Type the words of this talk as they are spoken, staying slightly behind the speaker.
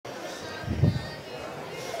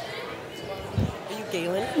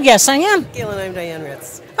Galen? Yes, I am. Galen, I'm Diane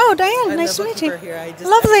Ritz. Oh, Diane, I'm nice the to meet you. bookkeeper here. I just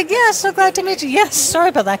Lovely. texted Yes, so you the glad other to meet day. you. Yes, sorry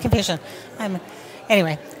about that confusion.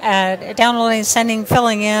 Anyway, downloading, sending,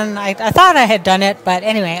 filling in. I thought I had done it, but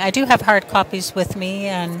anyway, I do have hard copies with me,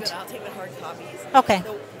 and Good, I'll take the hard copies. okay,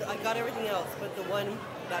 I got everything else, but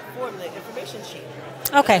that form, the information sheet.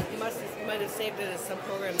 okay. You might have saved it as some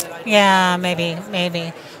program that I don't Yeah, have.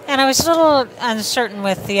 maybe. And I was a little uncertain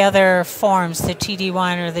with the other forms, the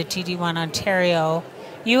TD1 or the TD1 Ontario.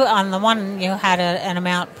 You on the one you had an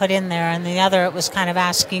amount put in there, and the other it was kind of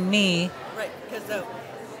asking me. Right, because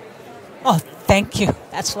Oh, thank you.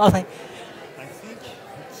 That's lovely. I think,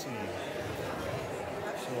 let's see.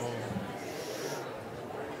 So,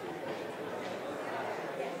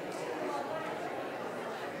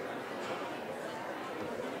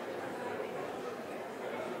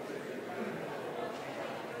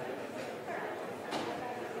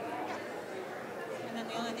 And then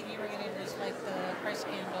the only thing you were getting was like the price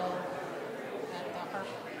candle at the Harp.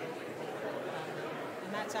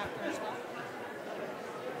 And that's after as well?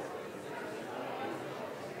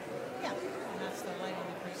 Yeah. And that's the light on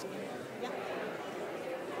the price candle. Yeah.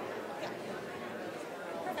 Yeah.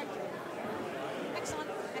 Perfect. Excellent.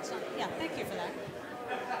 Yeah, thank you for that.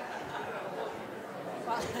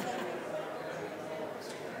 Well, thank you.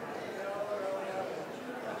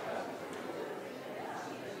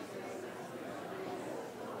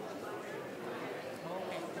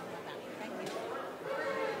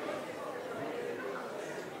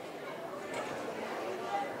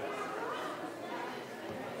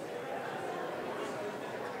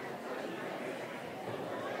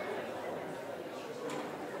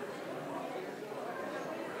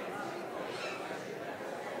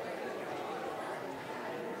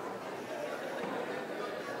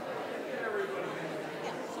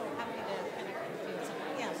 Yeah, so happy to connect with you.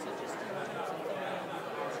 Yeah, so just in terms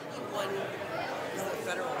of one is the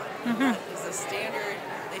federal one. That is a standard.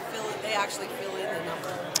 They actually fill in the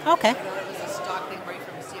number. okay. It was a stock thing right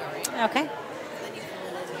from CRA. Okay. And then you fill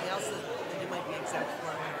in anything else that you might be exempt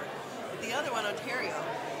for or whatever. But the other one, Ontario,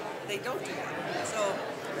 they don't do that. So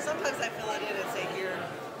sometimes I fill it in and say, here,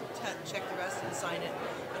 check the rest and sign it.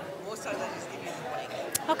 But most times I just give you the blank.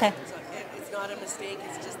 Okay. So it's not a mistake,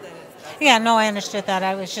 it's just that it's... Yeah, no, I understood that.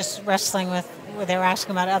 I was just wrestling with they were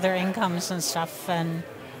asking about other incomes and stuff, and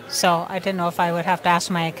so I didn't know if I would have to ask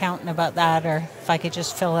my accountant about that or if I could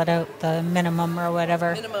just fill it out, the minimum or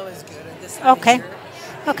whatever. Minimum is good at this time Okay. of year.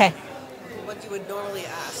 Okay. What you would normally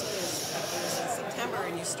ask is if it was in September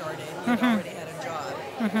and you started, you already had a job.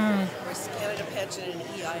 Whereas Canada Pension and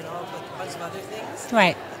EI and all, but a bunch of other things.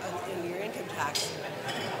 Right. In your income tax,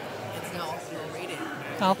 it's now also rated.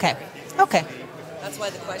 Okay. Okay. That's why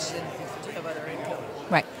the question, do you have other income?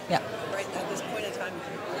 Right. Yeah. Right at this point in time,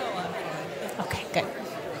 no, I'm good. Okay. Good.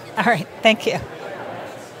 All right. Thank you.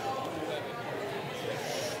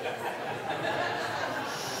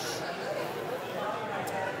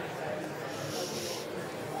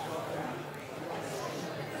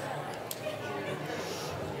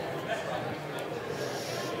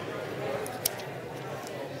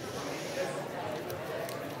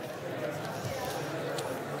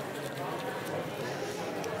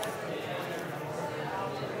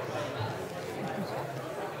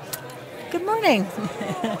 Good morning.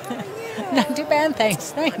 Not too bad,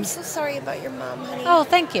 thanks. I'm Thanks. so sorry about your mom, honey. Oh,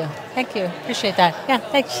 thank you. Thank you. Appreciate that. Yeah,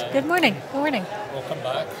 thanks. Good morning. Good morning. welcome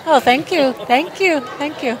back. Oh, thank you. Thank you.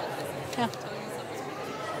 Thank you. Yeah.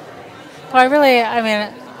 Well, I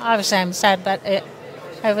mean, obviously I'm sad, but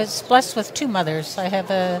I was blessed with two mothers. I have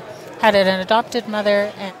had an adopted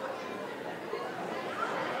mother and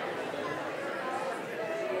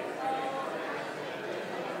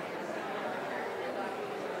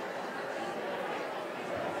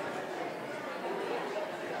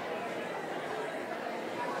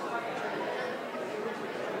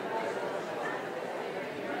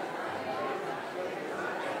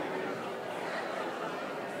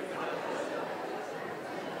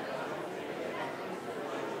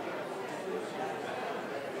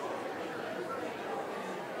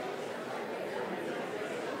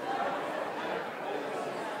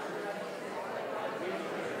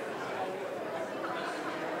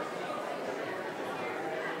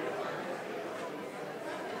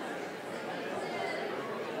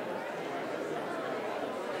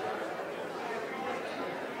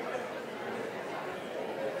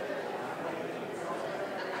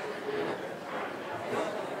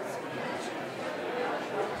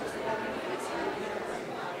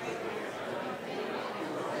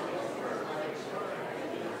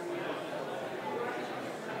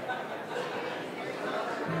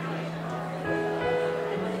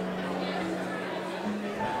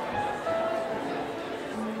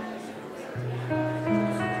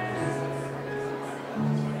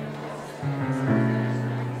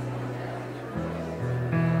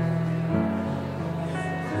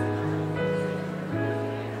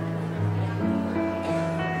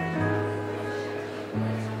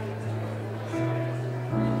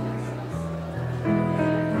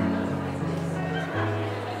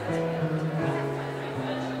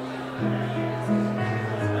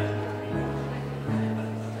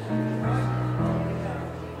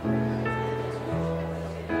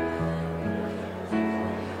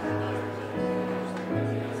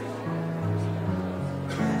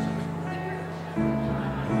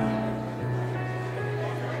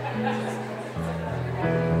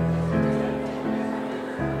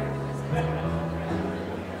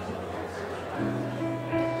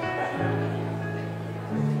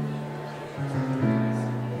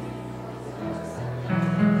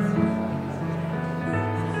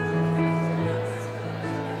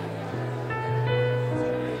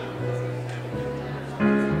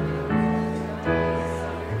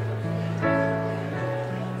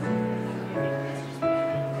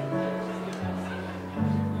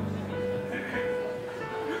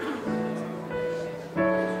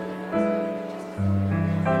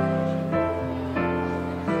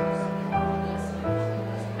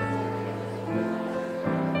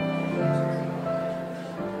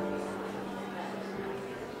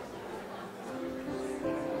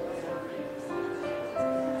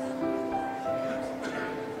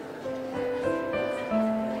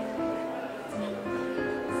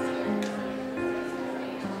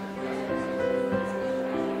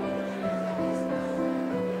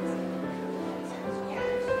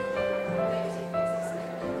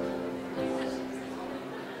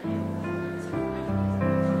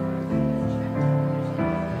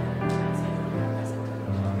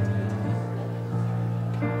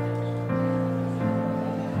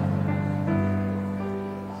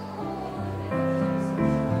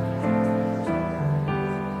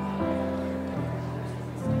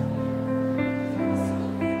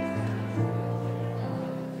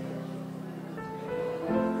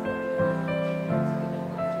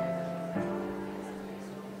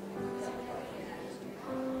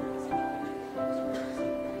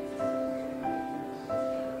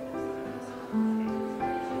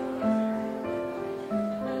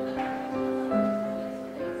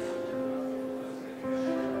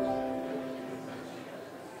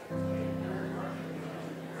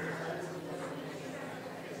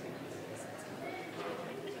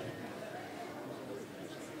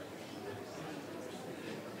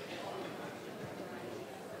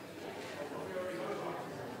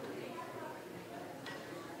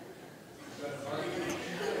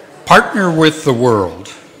Partner with the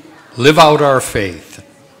world, live out our faith,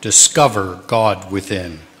 discover God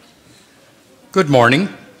within. Good morning.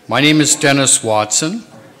 My name is Dennis Watson,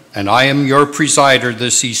 and I am your presider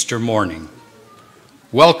this Easter morning.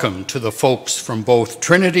 Welcome to the folks from both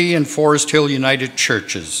Trinity and Forest Hill United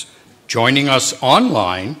Churches joining us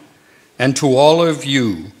online, and to all of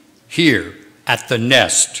you here at the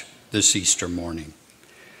Nest this Easter morning.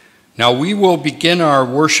 Now, we will begin our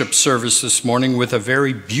worship service this morning with a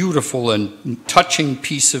very beautiful and touching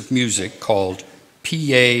piece of music called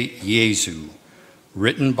Pie Jesu,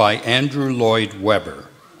 written by Andrew Lloyd Webber.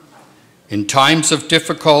 In times of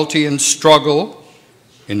difficulty and struggle,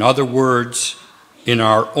 in other words, in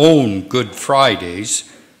our own Good Fridays,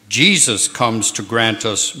 Jesus comes to grant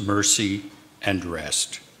us mercy and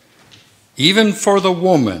rest. Even for the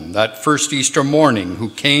woman that first Easter morning who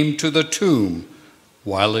came to the tomb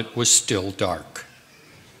while it was still dark.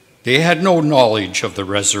 They had no knowledge of the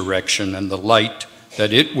resurrection and the light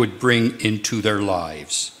that it would bring into their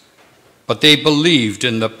lives, but they believed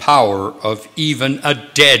in the power of even a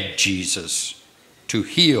dead Jesus to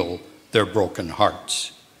heal their broken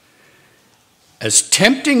hearts. As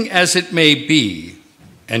tempting as it may be,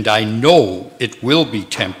 and I know it will be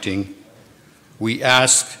tempting, we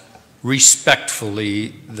ask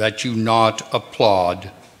respectfully that you not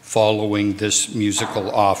applaud following this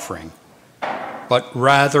musical offering, but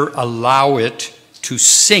rather allow it to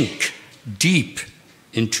sink deep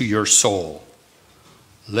into your soul.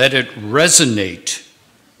 Let it resonate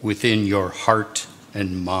within your heart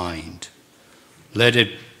and mind. Let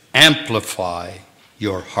it amplify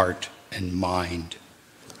your heart and mind,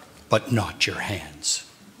 but not your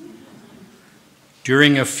hands.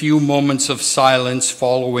 During a few moments of silence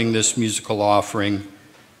following this musical offering,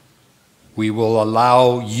 we will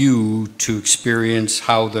allow you to experience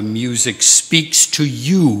how the music speaks to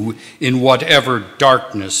you in whatever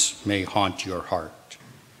darkness may haunt your heart.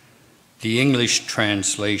 The English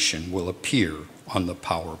translation will appear on the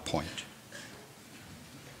PowerPoint.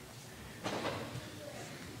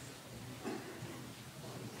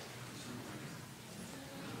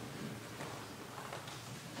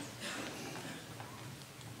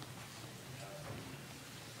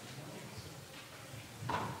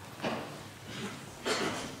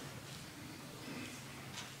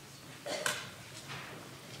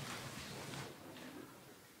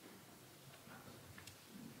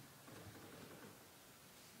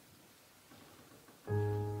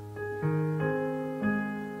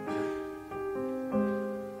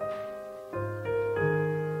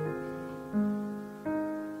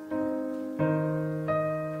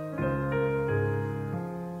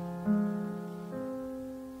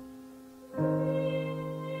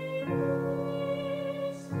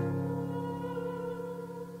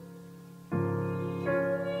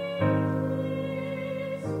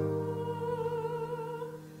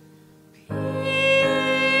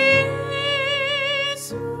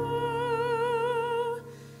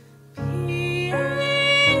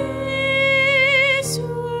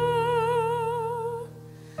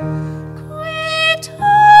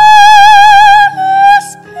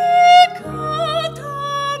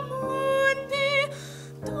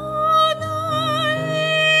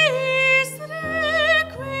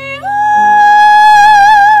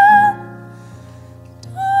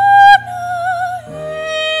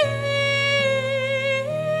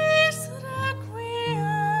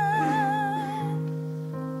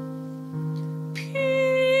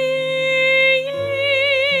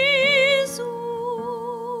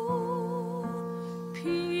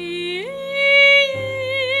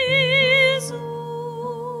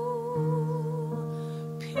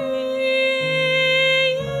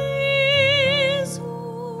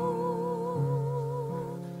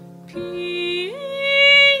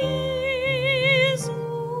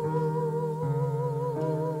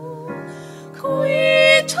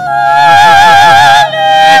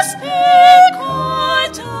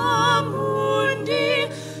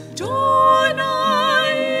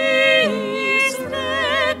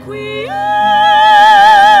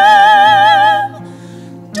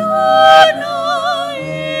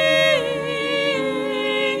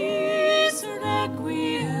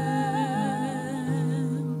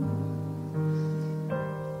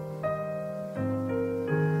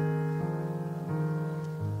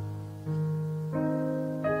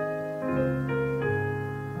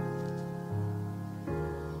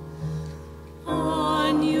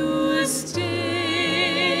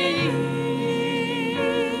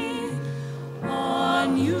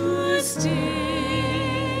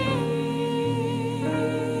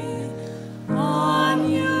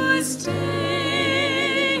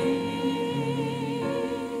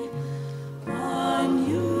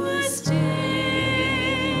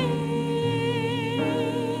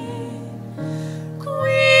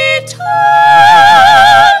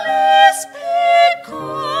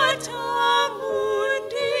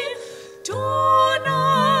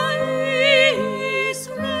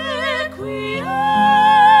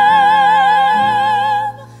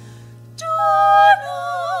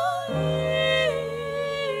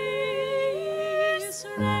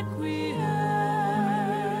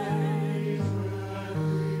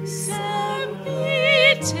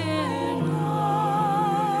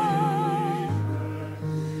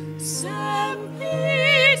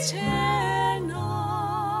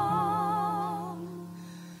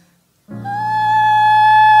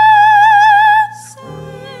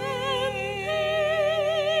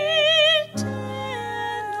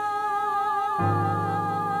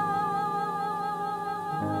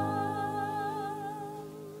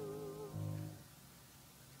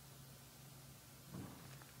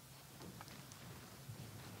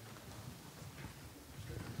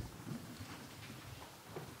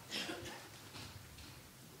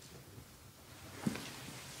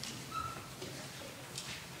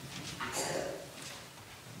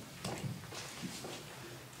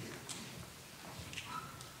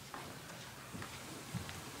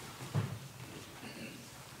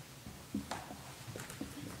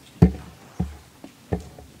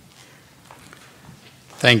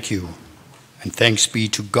 Thank you, and thanks be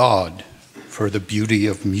to God for the beauty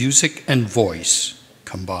of music and voice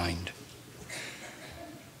combined.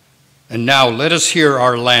 And now let us hear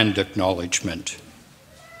our land acknowledgement.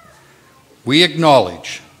 We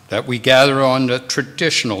acknowledge that we gather on the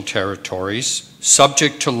traditional territories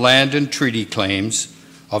subject to land and treaty claims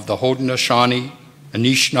of the Haudenosaunee,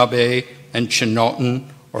 Anishinaabe, and Chinook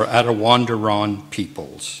or Attawandaron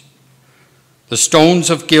peoples. The stones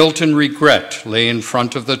of guilt and regret lay in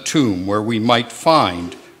front of the tomb where we might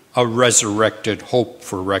find a resurrected hope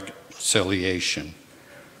for reconciliation.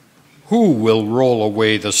 Who will roll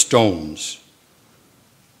away the stones?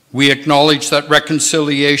 We acknowledge that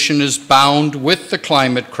reconciliation is bound with the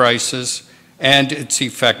climate crisis and its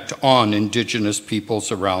effect on Indigenous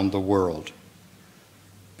peoples around the world.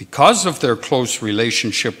 Because of their close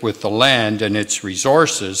relationship with the land and its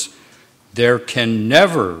resources, there can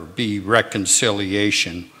never be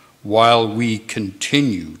reconciliation while we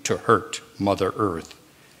continue to hurt Mother Earth.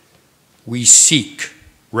 We seek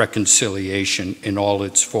reconciliation in all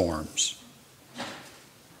its forms.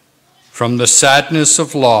 From the sadness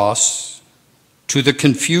of loss to the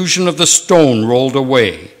confusion of the stone rolled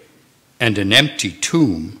away and an empty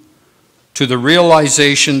tomb, to the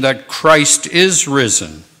realization that Christ is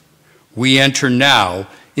risen, we enter now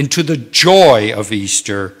into the joy of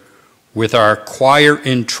Easter with our choir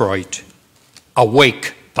introit,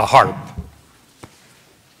 Awake the Harp.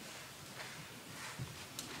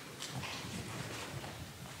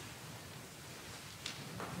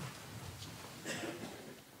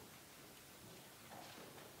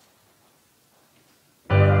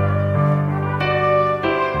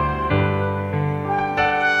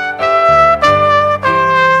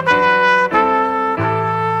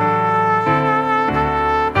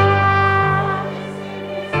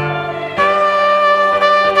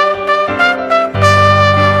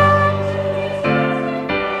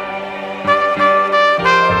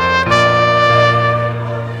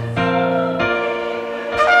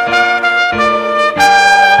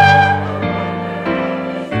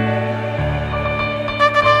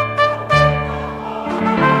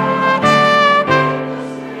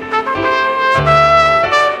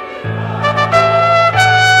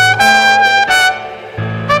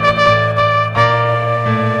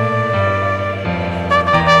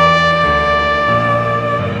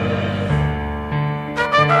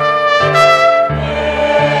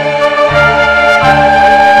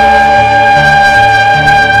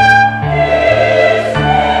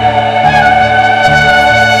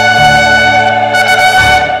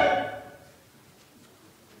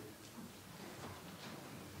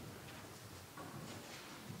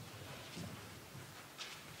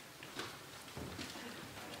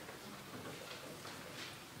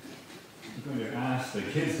 I'm going to ask the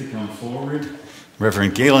kids to come forward.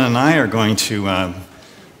 Reverend Galen and I are going to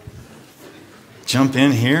jump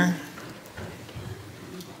in here.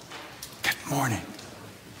 Good morning.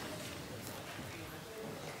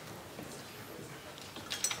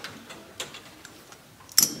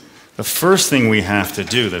 The first thing we have to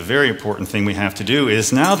do, the very important thing we have to do,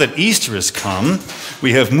 is now that Easter has come,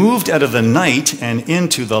 we have moved out of the night and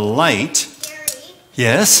into the light. Gary,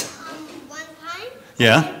 Yes? one time,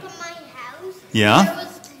 Yeah? I went to my house. Yeah? There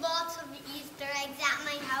was lots of Easter eggs at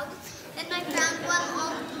my house, and I found one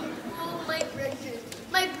on my bridges,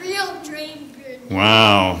 my real dream bridges.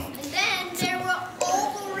 Wow. And then there were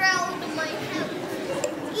all around my house,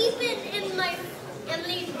 even in my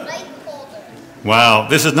Emily's light holder. Wow.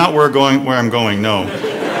 This is not where I'm going, no.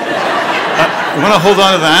 I want to hold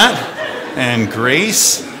on to that. And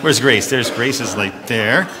Grace. Where's Grace? There's Grace's light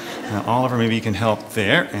there. Now, Oliver, maybe you can help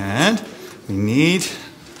there. And we need,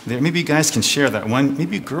 there. Maybe you guys can share that one.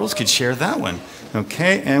 Maybe you girls could share that one.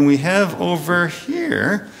 Okay, and we have over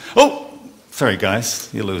here, oh, sorry guys,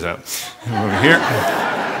 you lose out. Over here.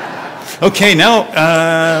 Okay,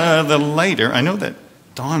 now the lighter, I know that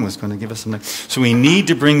Dawn was going to give us some light. So we need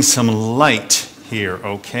to bring some light here,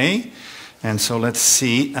 okay? And so let's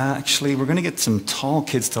see, actually we're going to get some tall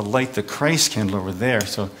kids to light the Christ candle over there.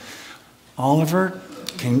 So Oliver,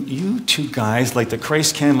 can you two guys light the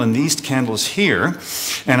Christ candle and these candles here?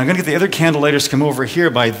 And I'm going to get the other candle lighters to come over here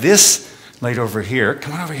by this light over here.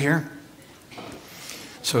 Come on over here.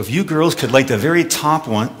 So if you girls could light the very top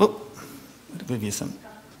one. Oh, I'll give you some.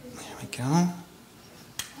 There we go.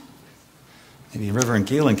 Maybe Reverend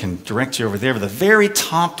Galen can direct you over there for the very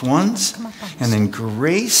top ones. And then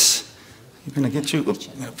Grace, you're going to get you, oops,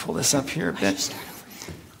 I'm going to pull this up here a bit.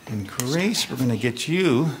 And Grace, we're going to get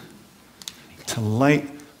you to light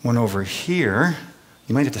one over here.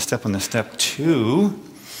 You might have to step on the step too.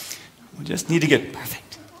 We just need to get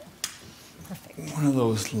one of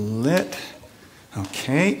those lit.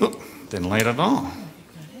 Okay. Oop, didn't light at all.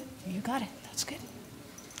 You got it. That's good.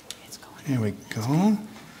 It's going. There we go. And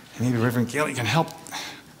maybe Reverend Gail, you can help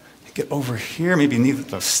get over here. Maybe you need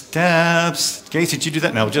the steps. Grace, did you do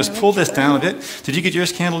that? Now just pull this down a bit. Did you get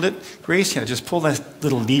yours candled lit? Grace, yeah, just pull that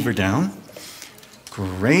little lever down.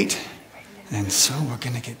 Great. And so we're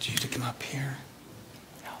going to get you to come up here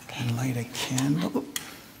and light a candle. Be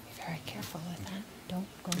very careful with that. Don't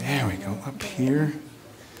go There we go. Up here.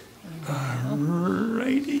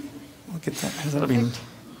 Alrighty. We'll get that. Has that been?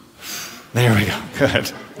 There we go.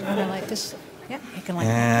 Good. You want to light this? Yeah, you can light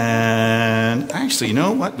that. And actually, you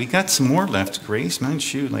know what? We got some more left. Grace, why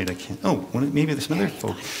don't you light a candle? Oh, maybe there's some other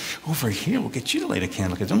folk over here. We'll get you to light a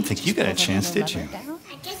candle because I don't think you got a chance, did you?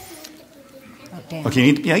 Okay,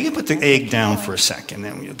 you put the egg down for a second,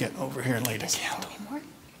 then we'll get over here and light a candle.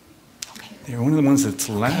 They're one of the ones that's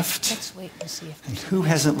left. Let's wait and see if And who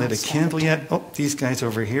hasn't lit a candle yet? Oh, these guys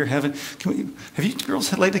over here haven't. Have you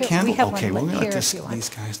girls lit a candle? Okay, we're going to let these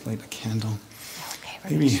guys light a candle. Okay, we're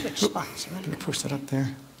Maybe going to switch spots. You want to push that up there.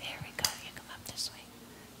 There we go. You come up this way.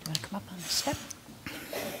 You want to come up on the step?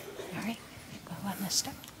 All right. Go on the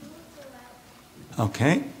step.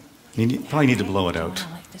 Okay. You probably need to blow it You out. want to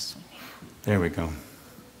light this one here. There we go.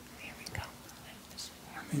 There we go. Light this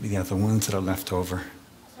one here. Maybe the other ones that are left over.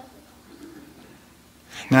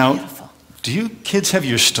 Now, Beautiful. do you kids have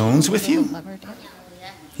your stones with you? Little lever down.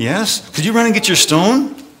 Yes? Could you run and get your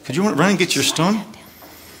stone? Could you run and get your stone?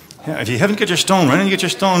 Yeah, if you haven't got your stone, run and get your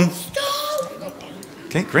stone.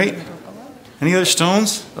 Okay, great. Any other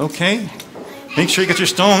stones? Okay. Make sure you get your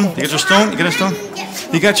stone. You got your stone? You got a stone?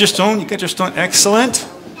 You got your stone? You got your stone? Excellent.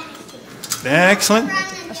 Excellent.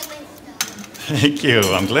 Thank you.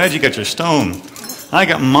 I'm glad you got your stone. I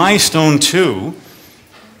got my stone too.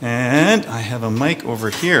 And I have a mic over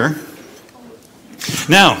here.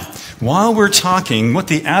 Now, while we're talking, what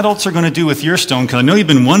the adults are going to do with your stone, because I know you've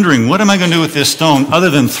been wondering, what am I going to do with this stone other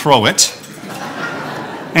than throw it?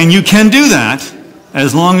 And you can do that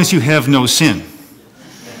as long as you have no sin.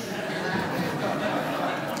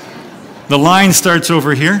 The line starts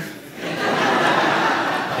over here.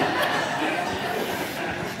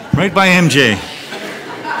 Right by MJ.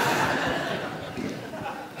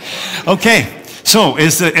 Okay. So,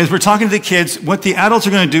 as we're talking to the kids, what the adults are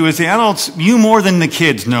going to do is the adults, you more than the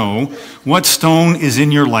kids know what stone is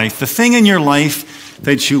in your life. The thing in your life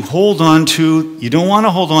that you hold on to, you don't want to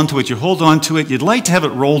hold on to it, you hold on to it, you'd like to have it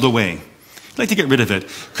rolled away. You'd like to get rid of it.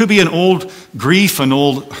 Could be an old grief, an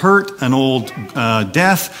old hurt, an old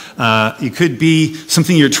death. It could be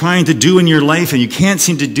something you're trying to do in your life and you can't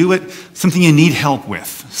seem to do it. Something you need help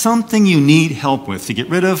with. Something you need help with to get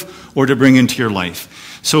rid of or to bring into your life.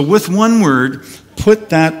 So with one word, put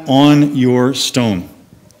that on your stone.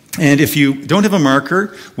 And if you don't have a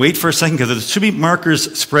marker, wait for a second because there should be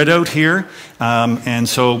markers spread out here. And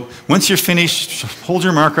so once you're finished, hold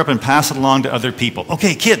your marker up and pass it along to other people.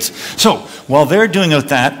 Okay, kids. So while they're doing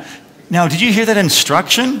that, now did you hear that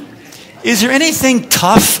instruction? Is there anything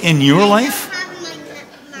tough in your life?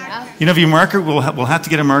 You know, if your marker, we'll have to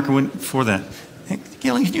get a marker for that. Hey,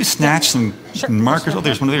 Galen, can you snatch some markers? Oh,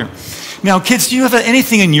 there's one there. Now, kids, do you have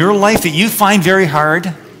anything in your life that you find very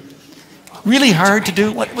hard? Really hard to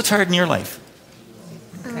do? What's hard in your life?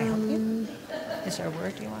 Can I help you? Is there a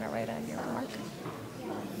word you want to write on your mark?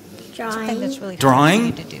 Something that's really hard for Drawing?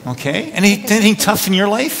 you to do. Okay. Anything tough in your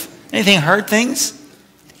life? Anything hard things?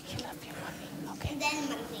 You love your mommy. Okay.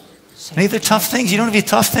 So Any other tough things? You don't have any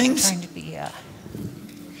tough things? trying to be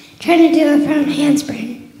Trying to do a front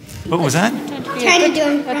handspring. What was that? Trying to do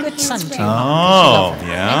a a good son to you. Oh,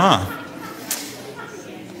 yeah.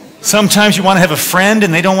 Sometimes you want to have a friend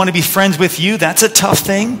and they don't want to be friends with you. That's a tough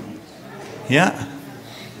thing. Yeah.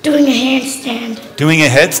 doing a handstand. Doing a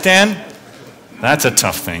headstand? That's a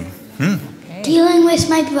tough thing. Dealing with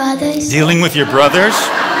my brothers. Dealing with your brothers?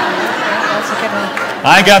 That's a good one.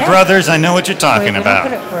 I got brothers. I know what you're talking We're about.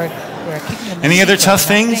 keeping them Any other secret. tough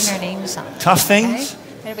We're not things? putting our names on. Tough things? Okay.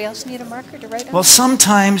 Anybody else need a marker to write on? Well,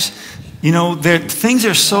 sometimes, you know, things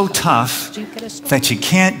are so tough Did you get a story? that you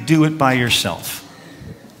can't do it by yourself.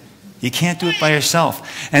 You can't do it by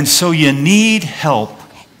yourself. And so you need help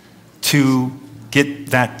to get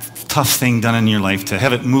that tough thing done in your life, to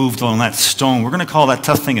have it moved on that stone. We're going to call that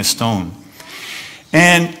tough thing a stone.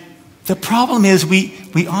 And the problem is we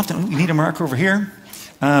need a marker over here.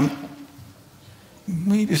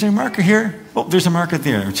 Is there a marker here? Oh, there's a marker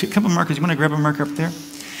there. A couple of markers. You want to grab a marker up there?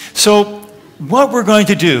 So what we're going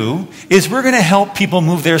to do is we're going to help people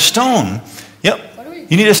move their stone. Yep.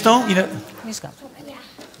 You need a stone? You know. He's got One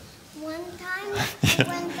time, the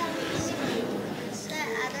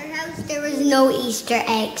other house, there was no Easter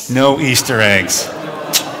eggs. No Easter eggs.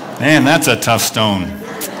 Man, that's a tough stone.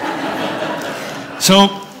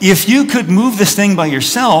 So if you could move this thing by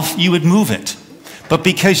yourself, you would move it. But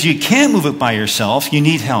because you can't move it by yourself, you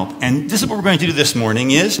need help. And this is what we're going to do this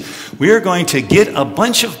morning is we are going to get a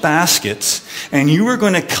bunch of baskets and you are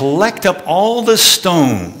going to collect up all the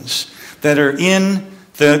stones that are in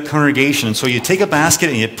the congregation. So you take a basket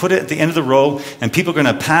and you put it at the end of the row and people are going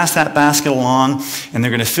to pass that basket along and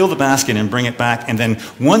they're going to fill the basket and bring it back. And then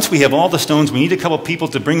once we have all the stones, we need a couple people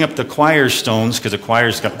to bring up the choir's stones because the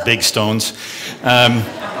choir's got big stones.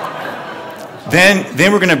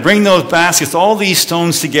 Then we're going to bring those baskets, all these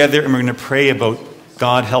stones together, and we're going to pray about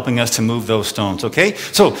God helping us to move those stones, okay?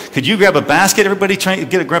 So could you grab a basket? Everybody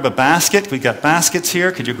grab a basket. We've got baskets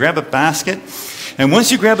here. Could you grab a basket? And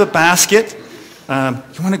once you grab a basket,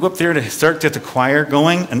 you want to go up there to start to get the choir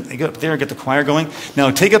going, and go up there and get the choir going.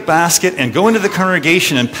 Now take a basket and go into the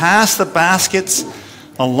congregation and pass the baskets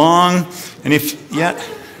along. And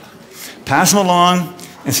pass them along.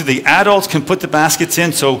 And so the adults can put the baskets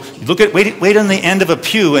in. So wait on the end of a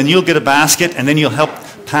pew and you'll get a basket and then you'll help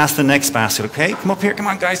pass the next basket, okay? Come up here, come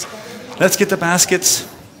on guys. Let's get the baskets.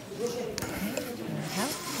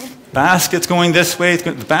 Basket's going this way.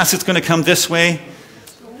 The basket's going to come this way.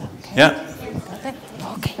 Yeah.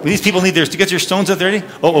 These people need to get your stones out there.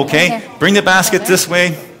 Oh, okay. Bring the basket this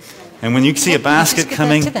way. And when you see a basket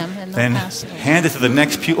coming, then hand it to the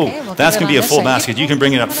next pew. Oh, that's going to be a full basket. You can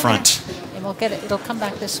bring it up front. It'll come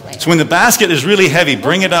back this way. So when the basket is really heavy,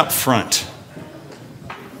 bring it up front.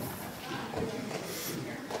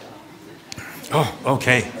 Oh,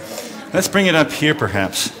 okay. Let's bring it up here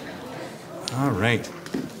perhaps. All right.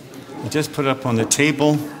 You just put it up on the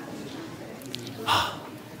table.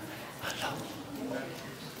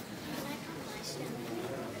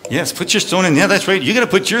 Yes, put your stone in. Yeah, that's right. You got to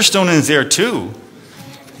put your stone in there too.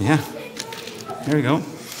 Yeah. There we go.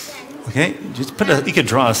 Okay, just you could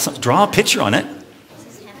draw a picture on it.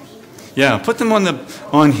 Yeah, put them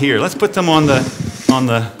on here. Let's put them on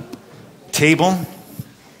the table.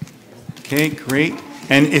 Okay, great.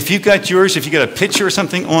 And if you've got yours, if you got a picture or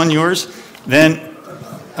something on yours, then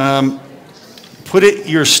put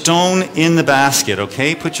your stone in the basket.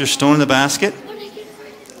 Okay, put your stone in the basket.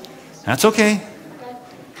 That's okay.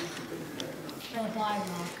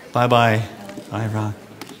 Bye bye. Bye rock.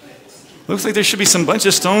 Looks like there should be some bunch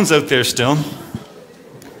of stones out there still.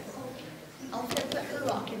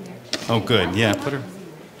 Oh, good. Yeah, put her.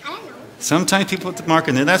 Sometimes people put the marker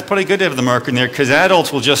in there. That's probably good to have the marker in there because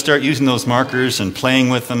adults will just start using those markers and playing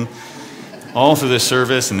with them all through the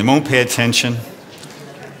service and they won't pay attention.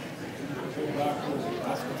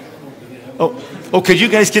 Oh, could you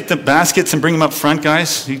guys get the baskets and bring them up front,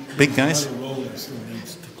 guys? You big guys?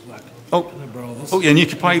 Oh, yeah, and you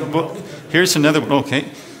could probably, here's another one. Okay.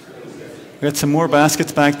 We got some more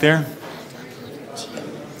baskets back there.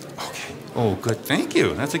 Okay. Oh, good. Thank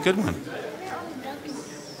you. That's a good one.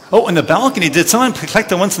 Oh, and the balcony. Did someone collect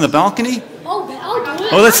the ones in the balcony?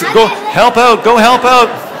 Oh, let's go help out. Go help out.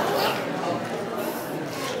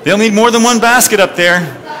 They'll need more than one basket up there.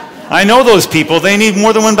 I know those people. They need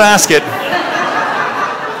more than one basket.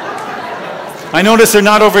 I notice they're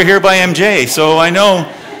not over here by MJ, so I know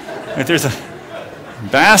that there's a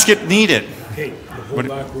basket needed.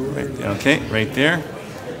 Okay, right there.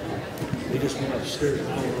 They just went upstairs.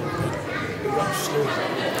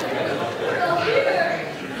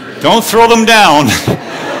 Don't throw them down.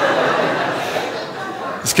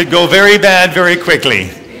 This could go very bad very quickly.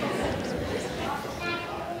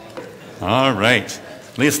 All right.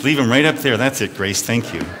 Let's leave them right up there. That's it, Grace.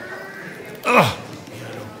 Thank you. Oh.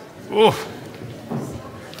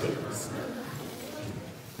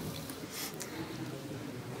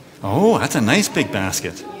 Oh, that's a nice big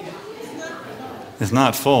basket. It's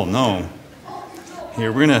not full, no.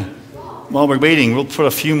 Here, we're going to, while we're waiting, we'll put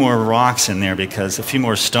a few more rocks in there because a few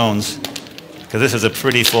more stones, because this is a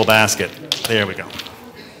pretty full basket. There we go.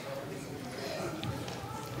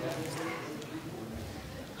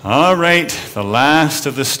 All right, the last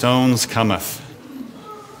of the stones cometh.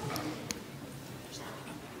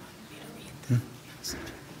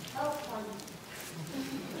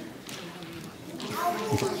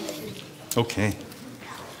 Okay.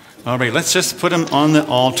 All right, let's just put them on the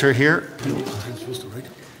altar here. Ted's supposed to write.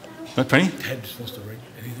 What, Penny? Ted's supposed to write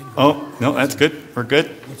anything. Oh, no, that's good. We're good.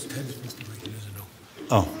 What's Ted supposed to write? He doesn't know.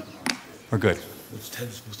 Oh, we're good. What's Ted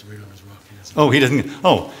supposed to write on his rock? He doesn't Oh, he doesn't.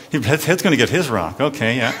 Oh, Ted's going to get his rock.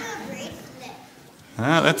 Okay, yeah.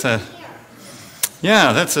 That's a.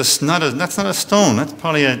 Yeah, that's not a stone. That's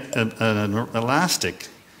probably an elastic.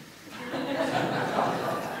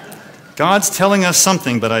 God's telling us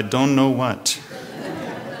something, but I don't know what.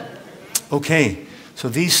 Okay, so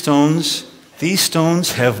these stones, These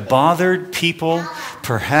stones have bothered people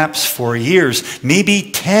perhaps for years,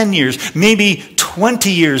 maybe 10 years, maybe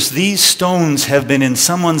 20 years. These stones have been in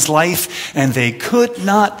someone's life and they could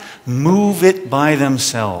not move it by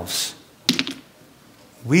themselves.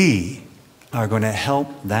 We are going to help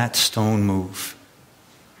that stone move.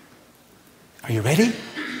 Are you ready?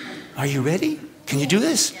 Are you ready? Can you do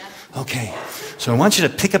this? Okay. So I want you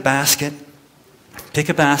to pick a basket. Pick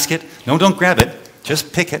a basket. No, don't grab it.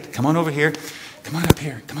 Just pick it. Come on over here. Come on up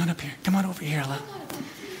here. Come on up here. Come on over here, Ella.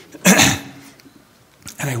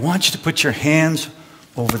 And I want you to put your hands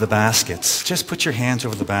over the baskets. Just put your hands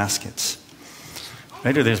over the baskets.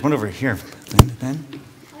 Right there, there's one over here. Ben.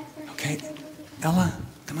 Okay. Ella,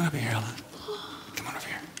 come on up here, Ella. Come on over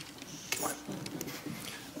here. Come on.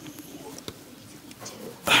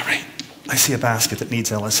 All right. I see a basket that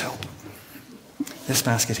needs Ella's help. This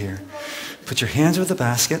basket here. Put your hands over the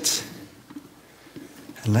baskets.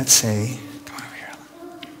 And let's say, come on over here, Ella.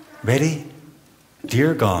 Ready?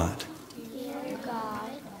 Dear God,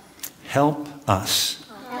 help us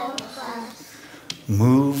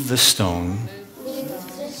move the stone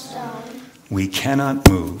we cannot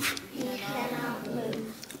move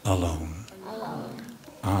alone.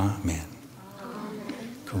 Amen.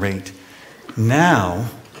 Great.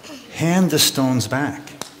 Now, hand the stones back.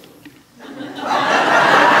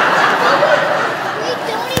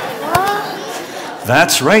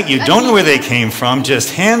 That's right. You don't know where they came from.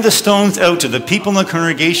 Just hand the stones out to the people in the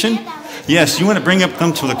congregation. Yes, you want to bring up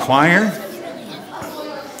them to the choir?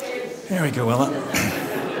 There we go, Ella.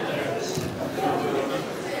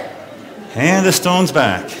 Hand the stones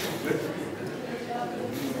back.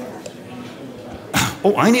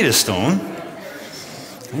 Oh, I need a stone.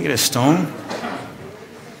 I get a stone.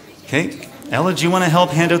 Okay. Ella, do you want to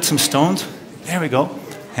help hand out some stones? There we go.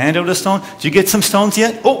 Hand out a stone. Did you get some stones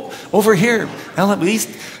yet? Oh, over here. Ella, please.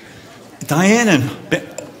 Diane and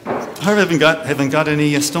Harvey haven't got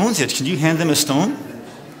any stones yet. Can you hand them a stone?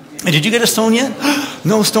 And did you get a stone yet?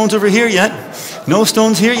 No stones over here yet. No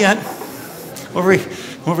stones here yet. Over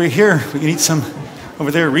here. We need some. Over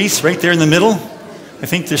there, Reese, right there in the middle. I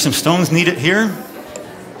think there's some stones needed here.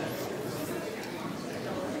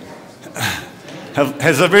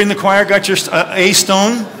 Has everybody in the choir got your a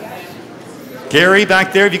stone? Gary,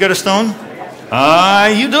 back there, have you got a stone?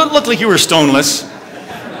 You don't look like you were stoneless.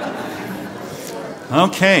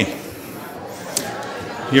 Okay.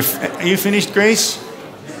 Are you finished, Grace?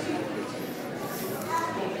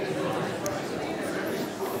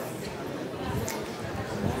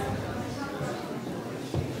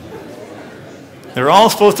 They're all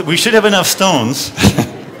supposed to, we should have enough stones.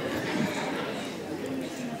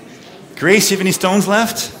 Grace, you have any stones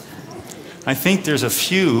left? I think there's a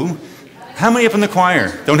few. How many up in the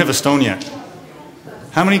choir don't have a stone yet?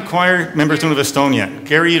 How many choir members don't have a stone yet?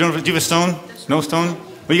 Gary, do you have a stone? No stone?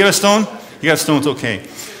 Well, you got a stone? You got stones, okay.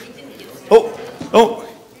 Oh.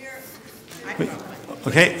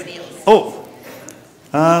 Okay. Oh.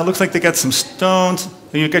 Looks like they got some stones.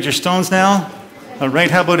 You got your stones now? All right,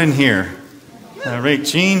 how about in here? All right,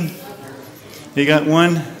 Jean, you got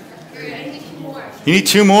one? You need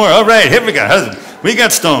two more? All right, here we go. We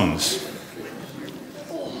got stones.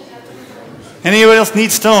 Anybody else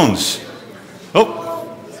need stones?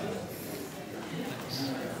 Oh.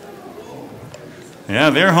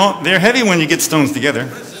 Yeah, they're heavy when you get stones together.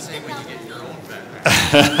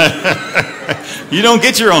 You don't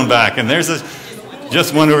get your own back, and there's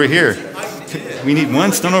just one over here. We need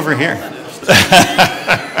one stone over here.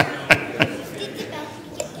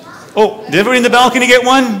 Oh, did everybody in the balcony get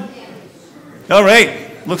one? All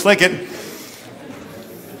right, looks like it.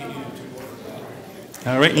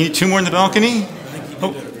 All right, you need two more in the balcony?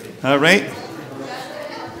 Oh, all right.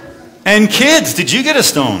 And kids, did you get a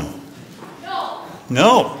stone?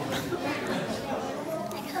 No.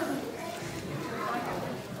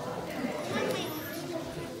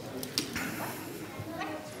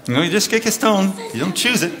 No, you just take a stone. You don't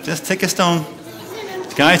choose it, just take a stone.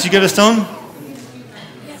 Guys, you get a stone?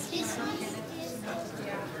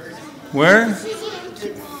 Where?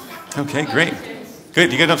 Okay, great.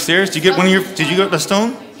 Good. You get upstairs? Did you get a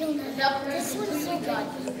stone?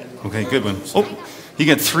 Okay, good one. Oh, you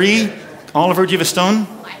got three. Oliver, do you have a stone?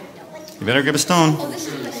 You better grab a stone.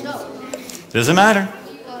 Doesn't matter.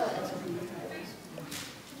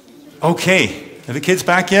 Okay. Are the kids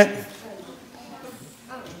back yet?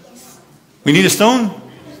 We need a stone?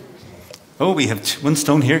 Oh, we have one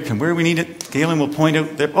stone here. Where do we need it? Galen will point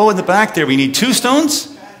out there. Oh, in the back there, we need two stones?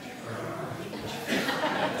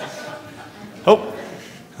 Oh,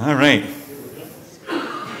 all right.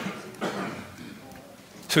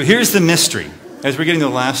 So here's the mystery. As we're getting the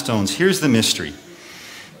last stones, here's the mystery.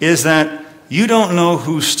 Is that You don't know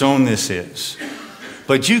whose stone this is,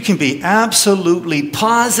 but you can be absolutely,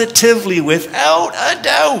 positively, without a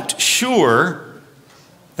doubt, sure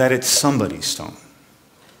that it's somebody's stone.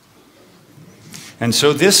 And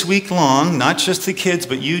so this week long, not just the kids,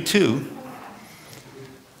 but you too,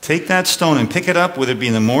 take that stone and pick it up, whether it be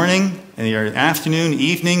in the morning, in the afternoon,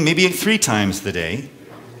 evening, maybe 3 times the day,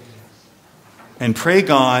 and pray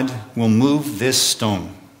God will move this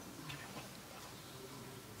stone.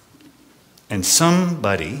 And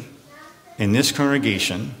somebody in this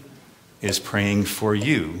congregation is praying for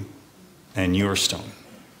you and your stone.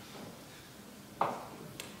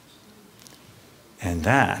 And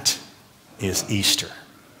that is Easter.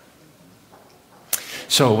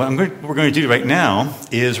 So what we're going to do right now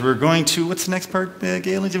is we're going to, what's the next part, Galen?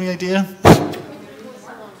 Do you have any idea?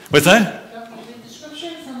 What's that? The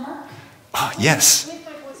scripture from Mark. Ah, yes.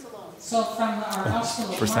 So from our Gospel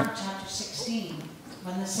of First Mark, time. chapter 16,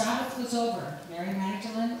 when the Sabbath was over, Mary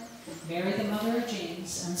Magdalene, Mary the mother of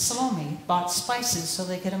James, and Salome bought spices so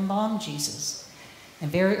they could embalm Jesus.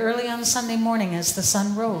 And very early on Sunday morning, as the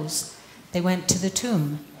sun rose, they went to the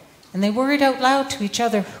tomb. And they worried out loud to each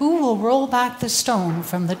other, who will roll back the stone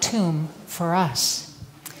from the tomb for us?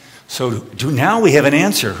 So now we have an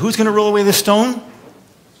answer. Who's going to roll away the stone?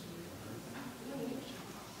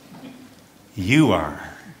 You are.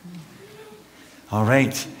 All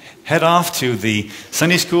right. Head off to the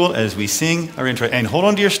Sunday school as we sing our intro. And hold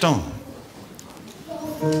on to your stone.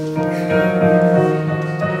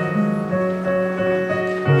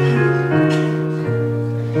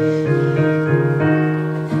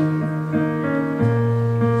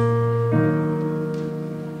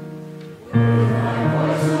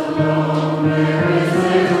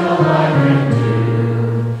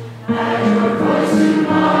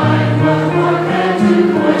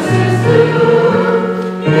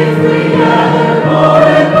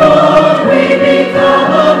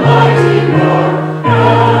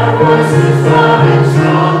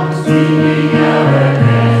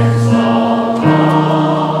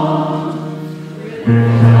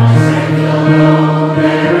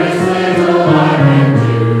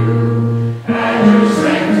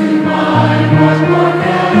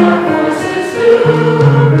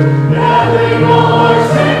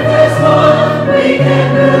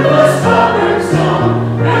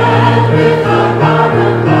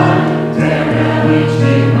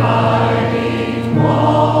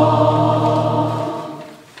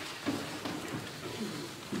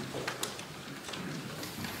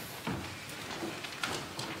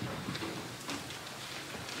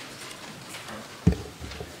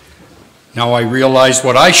 Now I realize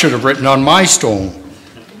what I should have written on my stone.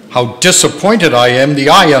 How disappointed I am the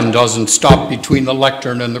iron doesn't stop between the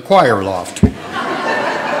lectern and the choir loft.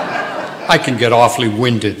 I can get awfully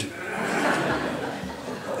winded.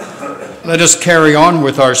 Let us carry on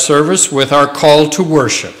with our service with our call to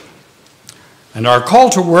worship. And our call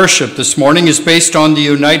to worship this morning is based on the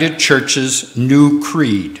United Church's new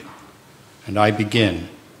creed. And I begin.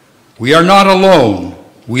 We are not alone.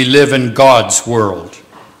 We live in God's world.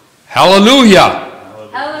 Hallelujah!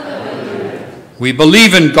 Hallelujah. We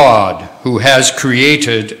believe in God, who has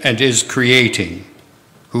created and is creating,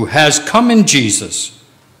 who has come in Jesus,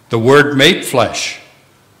 the Word made flesh,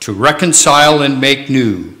 to reconcile and make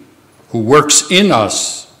new, who works in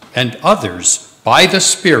us and others by the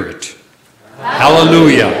Spirit.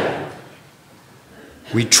 Hallelujah!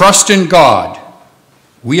 We trust in God.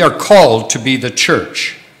 We are called to be the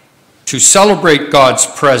church, to celebrate God's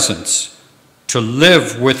presence, to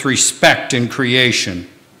live with respect in creation,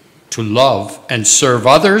 to love and serve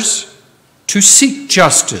others, to seek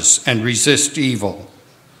justice and resist evil,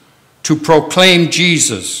 to proclaim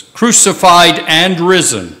Jesus, crucified and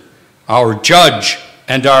risen, our judge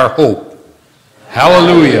and our hope.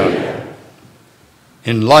 Hallelujah.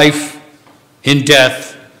 In life, in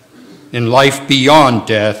death, in life beyond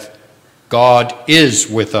death, God is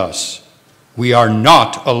with us. We are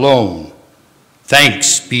not alone.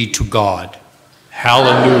 Thanks be to God.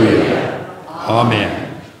 Hallelujah.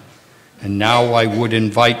 Amen. And now I would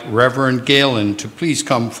invite Reverend Galen to please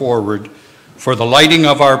come forward for the lighting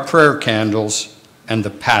of our prayer candles and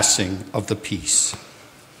the passing of the peace.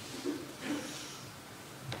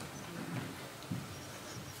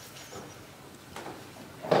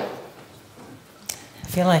 I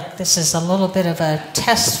feel like this is a little bit of a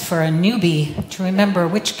test for a newbie to remember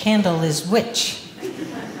which candle is which.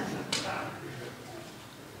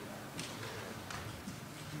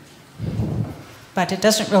 But it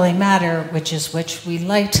doesn't really matter which is which. We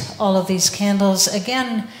light all of these candles,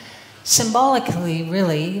 again, symbolically,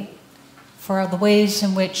 really, for the ways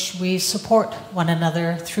in which we support one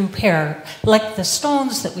another through prayer. Like the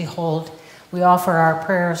stones that we hold, we offer our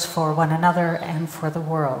prayers for one another and for the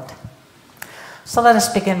world. So let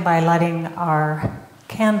us begin by lighting our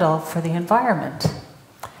candle for the environment.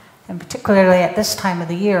 And particularly at this time of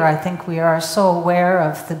the year, I think we are so aware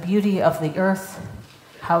of the beauty of the earth,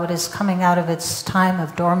 how it is coming out of its time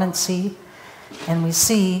of dormancy, and we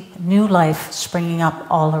see new life springing up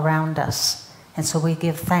all around us. And so we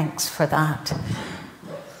give thanks for that.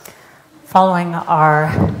 Following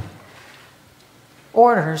our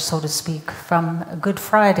orders, so to speak, from Good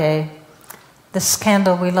Friday, this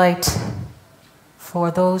candle we light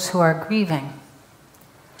for those who are grieving.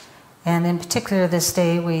 And in particular this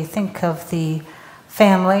day, we think of the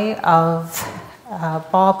family of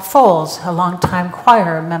Bob Foles, a longtime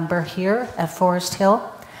choir member here at Forest Hill,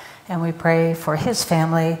 and we pray for his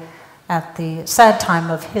family at the sad time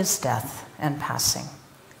of his death and passing.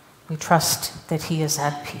 We trust that he is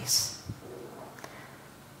at peace.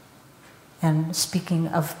 And speaking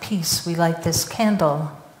of peace, we light this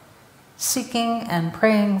candle, seeking and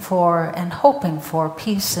praying for and hoping for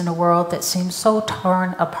peace in a world that seems so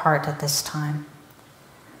torn apart at this time.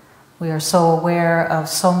 We are so aware of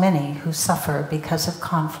so many who suffer because of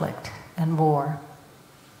conflict and war.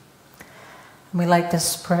 And we light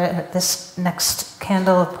this next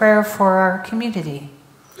candle of prayer for our community,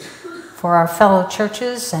 for our fellow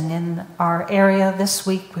churches, and in our area this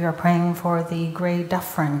week we are praying for the Grey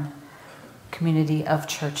Dufferin community of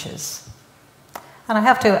churches. And I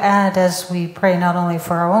have to add, as we pray not only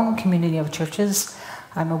for our own community of churches,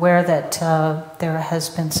 I'm aware that there has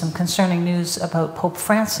been some concerning news about Pope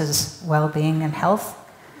Francis' well-being and health.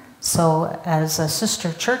 So as a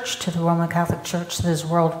sister church to the Roman Catholic Church that is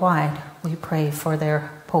worldwide, we pray for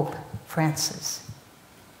their Pope Francis.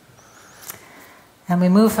 And we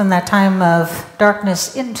move from that time of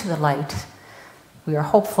darkness into the light. We are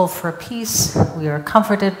hopeful for peace. We are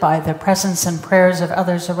comforted by the presence and prayers of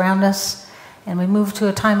others around us. And we move to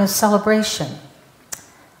a time of celebration.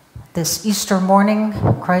 This Easter morning,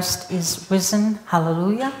 Christ is risen,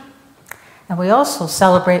 hallelujah. And we also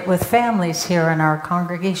celebrate with families here in our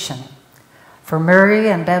congregation. For Murray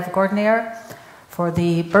and Bev Gordonier, for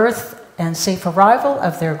the birth and safe arrival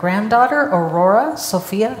of their granddaughter, Aurora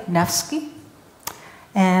Sophia Nevsky.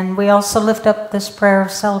 And we also lift up this prayer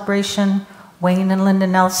of celebration, Wayne and Linda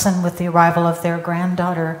Nelson, with the arrival of their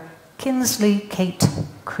granddaughter, Kinsley Kate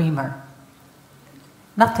Creamer.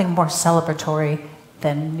 Nothing more celebratory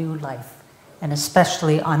than new life, and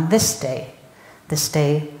especially on this day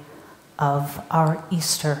of our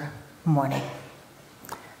Easter morning.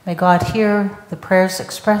 May God hear the prayers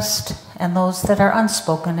expressed and those that are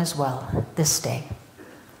unspoken as well this day.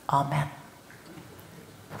 Amen.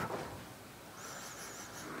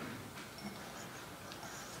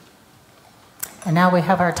 And now we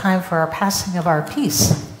have our time for our passing of our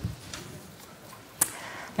peace.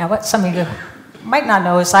 Now, what some of you might not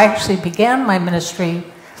know is I actually began my ministry,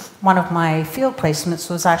 one of my field placements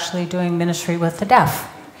was actually doing ministry with the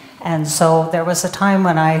deaf. And so there was a time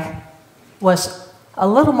when I was a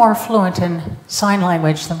little more fluent in sign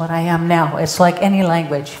language than what I am now. It's like any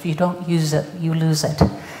language. If you don't use it, you lose it.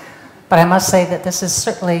 But I must say that this is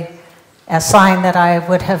certainly a sign that I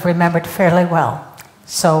would have remembered fairly well.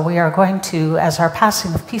 So we are going to, as our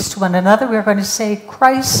passing of peace to one another, we are going to say,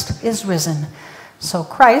 Christ is risen. So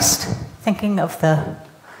Christ, thinking of the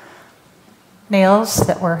nails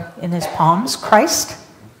that were in his palms, Christ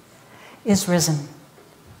is risen.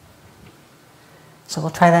 So we'll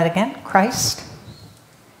try that again. Christ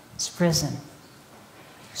is risen.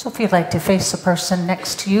 So if you'd like to face the person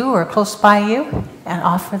next to you or close by you and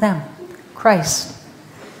offer them, Christ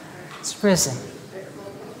is risen.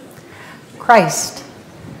 Christ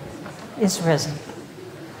is risen.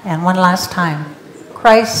 And one last time,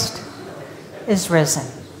 Christ is risen.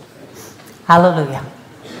 Hallelujah.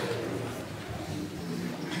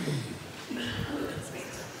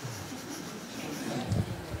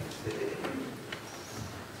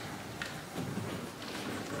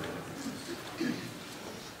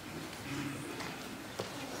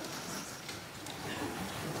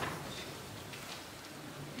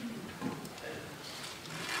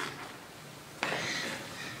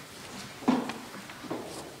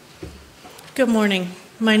 Good morning.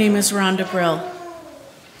 My name is Rhonda Brill.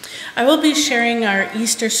 I will be sharing our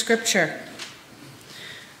Easter scripture.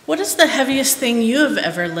 What is the heaviest thing you have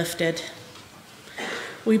ever lifted?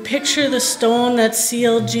 We picture the stone that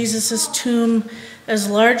sealed Jesus' tomb as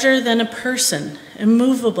larger than a person,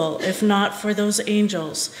 immovable if not for those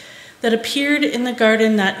angels that appeared in the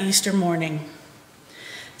garden that Easter morning.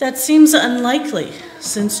 That seems unlikely,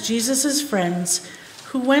 since Jesus' friends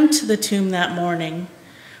who went to the tomb that morning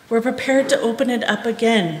were prepared to open it up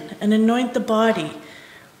again and anoint the body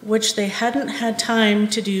which they hadn't had time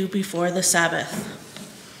to do before the Sabbath.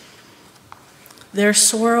 Their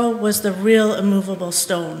sorrow was the real immovable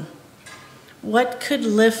stone. What could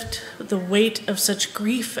lift the weight of such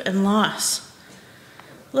grief and loss?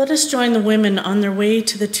 Let us join the women on their way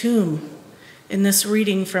to the tomb in this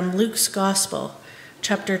reading from Luke's Gospel,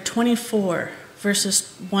 chapter 24,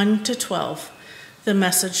 verses 1 to 12, the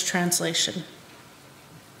Message translation.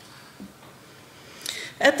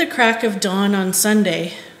 At the crack of dawn on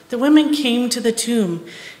Sunday, the women came to the tomb,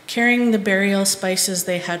 carrying the burial spices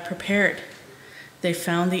they had prepared. They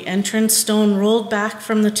found the entrance stone rolled back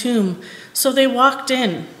from the tomb, so they walked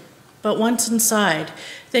in. But once inside,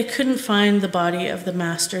 they couldn't find the body of the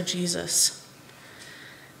Master Jesus.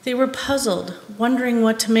 They were puzzled, wondering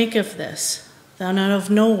what to make of this. Then out of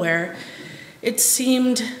nowhere, it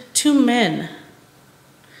seemed two men,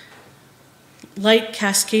 light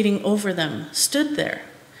cascading over them, stood there.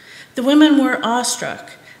 The women were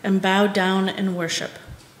awestruck and bowed down in worship.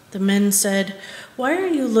 The men said, "Why are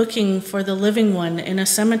you looking for the living one in a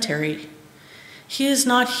cemetery? He is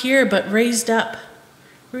not here, but raised up.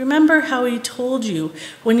 Remember how he told you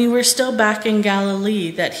when you were still back in Galilee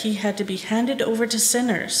that he had to be handed over to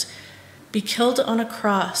sinners, be killed on a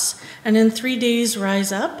cross, and in 3 days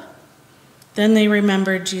rise up?" Then they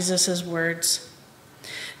remembered Jesus' words.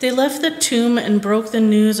 They left the tomb and broke the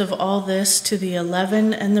news of all this to the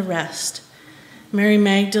 11 and the rest. Mary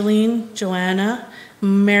Magdalene, Joanna,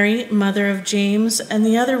 Mary, mother of James, and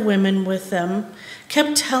the other women with them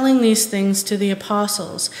kept telling these things to the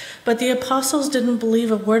apostles, but the apostles didn't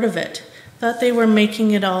believe a word of it, thought they were making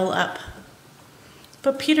it all up.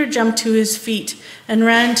 But Peter jumped to his feet and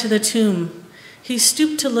ran to the tomb. He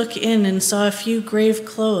stooped to look in and saw a few grave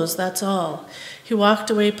clothes, that's all. He walked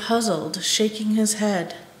away puzzled, shaking his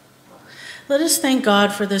head. Let us thank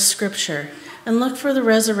God for this scripture and look for the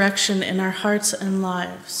resurrection in our hearts and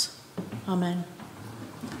lives. Amen.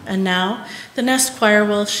 And now, the Nest Choir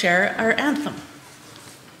will share our anthem.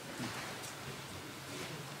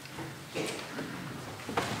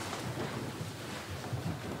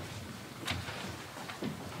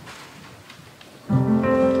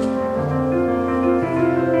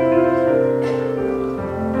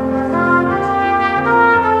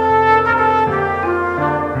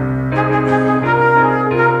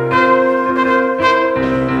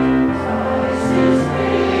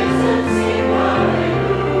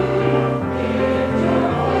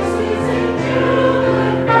 Voices endure.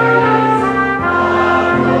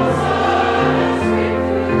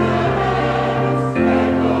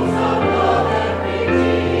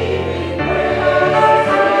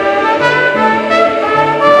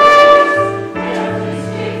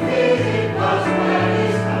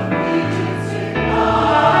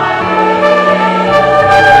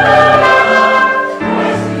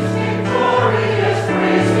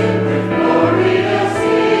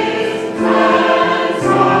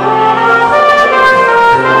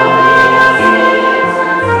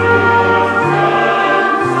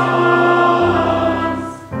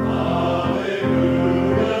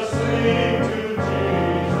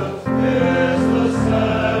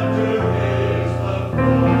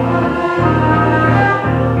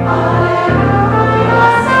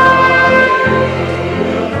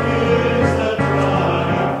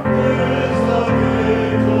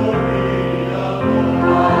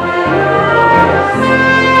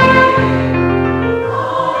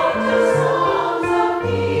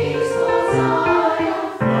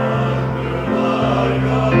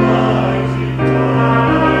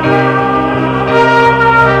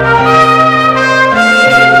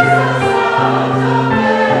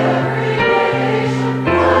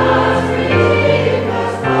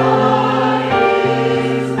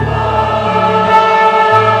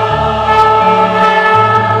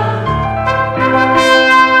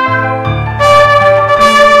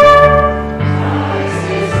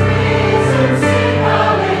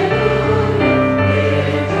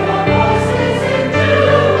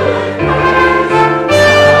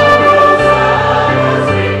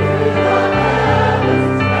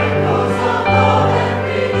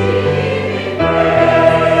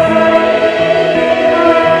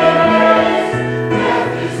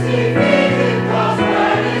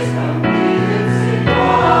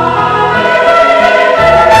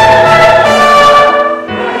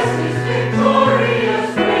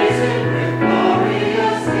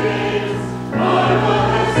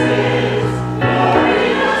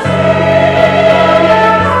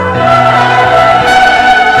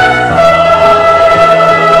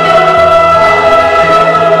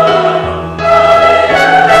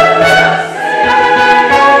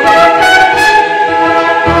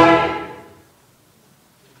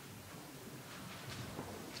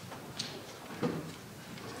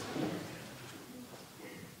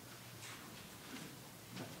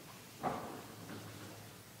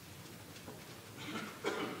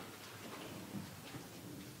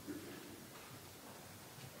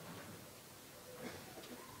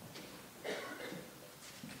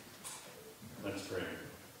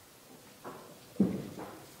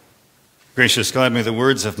 Gracious God, may the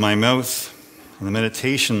words of my mouth and the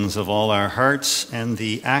meditations of all our hearts and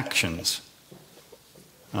the actions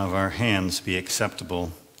of our hands be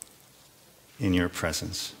acceptable in your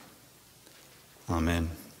presence. Amen.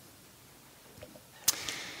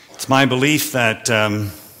 It's my belief that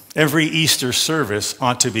every Easter service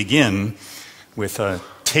ought to begin with a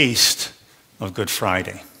taste of Good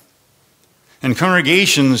Friday. And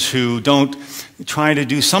congregations who don't try to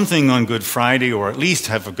do something on Good Friday, or at least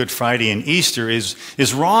have a Good Friday and Easter,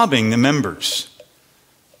 is robbing the members.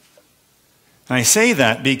 And I say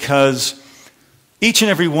that because each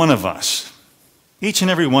and every one of us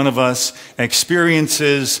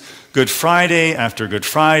experiences Good Friday after Good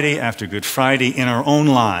Friday after Good Friday in our own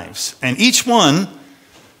lives. And each one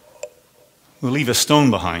will leave a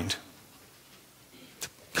stone behind,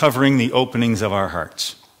 covering the openings of our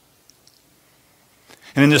hearts.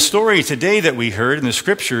 And in the story today that we heard in the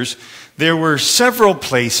scriptures, there were several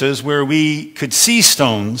places where we could see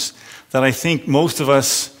stones that I think most of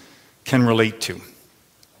us can relate to.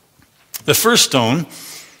 The first stone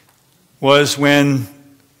was when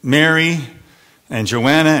Mary and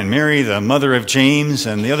Joanna and Mary, the mother of James,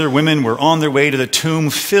 and the other women were on their way to the tomb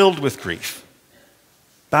filled with grief,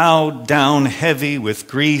 bowed down heavy with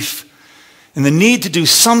grief, and the need to do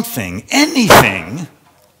something, anything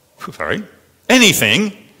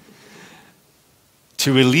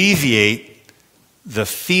to alleviate the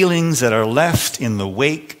feelings that are left in the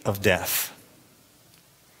wake of death.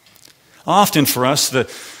 Often for us,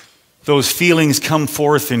 those feelings come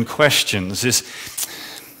forth in questions. I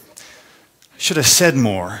should have said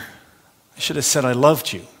more. I should have said I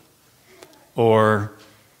loved you. Or,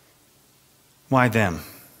 why them?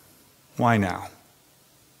 Why now?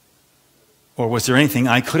 Or was there anything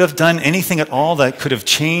I could have done, anything at all that could have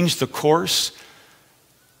changed the course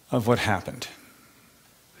of what happened?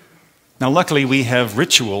 Now, luckily, we have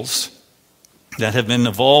rituals that have been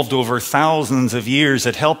evolved over thousands of years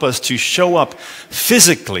that help us to show up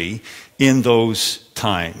physically in those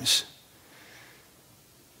times.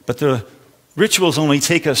 But the rituals only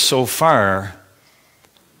take us so far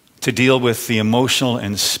to deal with the emotional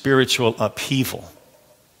and spiritual upheaval.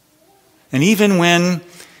 And even when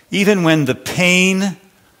the pain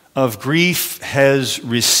of grief has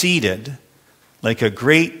receded, like a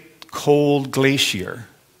great cold glacier,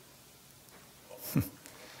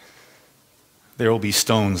 there will be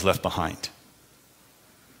stones left behind.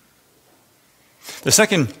 The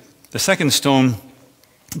second stone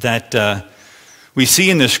that we see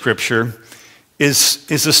in this scripture is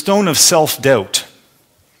the stone of self-doubt.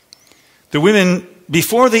 The women,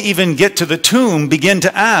 before they even get to the tomb, begin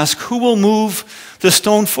to ask, who will move the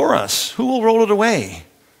stone for us? Who will roll it away?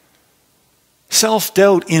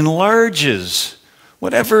 Self-doubt enlarges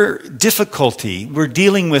whatever difficulty we're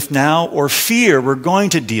dealing with now or fear we're going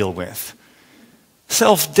to deal with.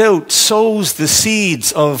 Self-doubt sows the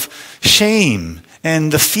seeds of shame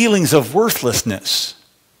and the feelings of worthlessness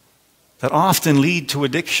that often lead to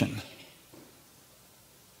addiction.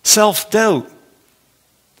 Self-doubt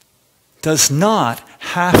does not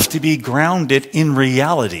have to be grounded in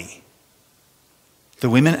reality. The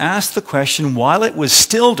women asked the question while it was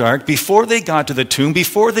still dark, before they got to the tomb,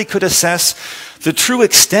 before they could assess the true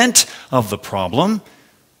extent of the problem,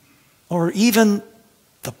 or even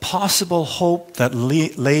the possible hope that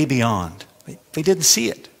lay beyond. They didn't see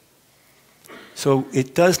it. So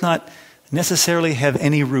it does not necessarily have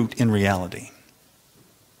any root in reality.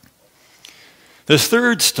 The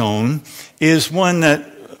third stone is one that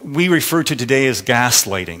we refer to today as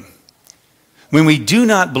gaslighting. When we do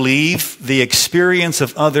not believe the experience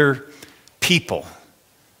of other people.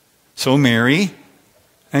 So Mary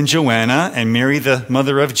and Joanna and Mary, the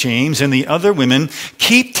mother of James, and the other women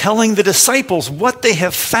keep telling the disciples what they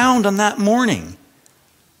have found on that morning.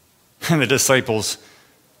 And the disciples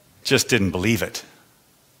just didn't believe it.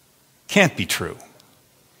 Can't be true.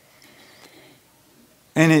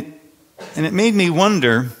 And it made me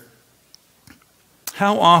wonder,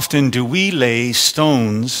 how often do we lay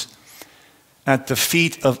stones at the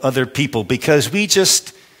feet of other people because we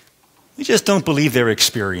just don't believe their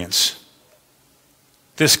experience?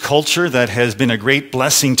 This culture that has been a great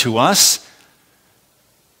blessing to us,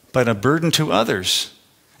 but a burden to others.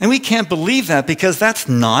 And we can't believe that because that's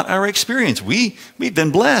not our experience. We've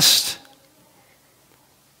been blessed.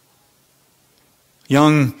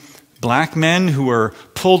 Young black men who were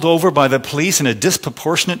pulled over by the police in a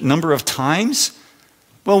disproportionate number of times,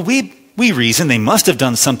 well, we reason they must have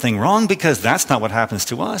done something wrong because that's not what happens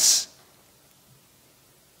to us.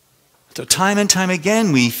 So time and time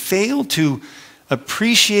again, we fail to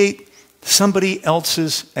appreciate somebody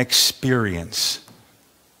else's experience.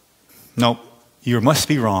 Nope, you must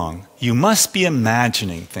be wrong. You must be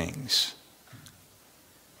imagining things.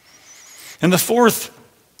 And the fourth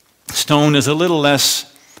stone is a little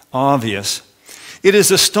less obvious. It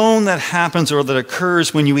is a stone that happens or that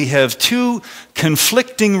occurs when we have two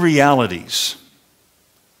conflicting realities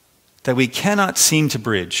that we cannot seem to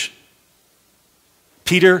bridge.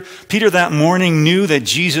 Peter that morning knew that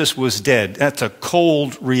Jesus was dead. That's a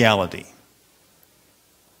cold reality.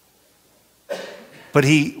 But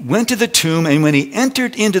he went to the tomb, and when he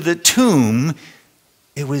entered into the tomb,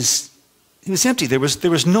 it was empty. There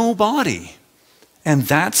was no body. And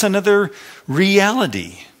that's another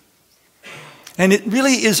reality. And it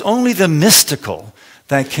really is only the mystical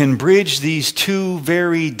that can bridge these two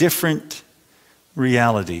very different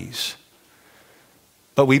realities.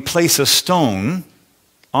 But we place a stone,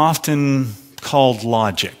 often called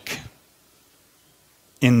logic,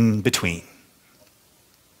 in between.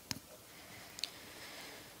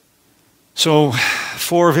 So,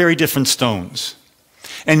 4 very different stones.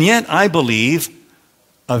 And yet, I believe,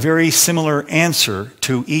 a very similar answer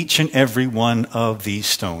to each and every one of these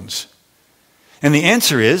stones. And the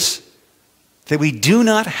answer is that we do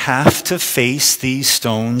not have to face these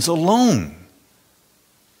stones alone.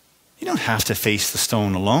 You don't have to face the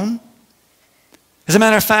stone alone. As a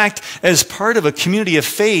matter of fact, as part of a community of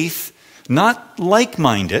faith, not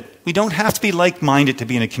like-minded, we don't have to be like-minded to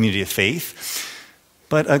be in a community of faith,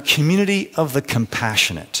 but a community of the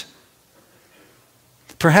compassionate.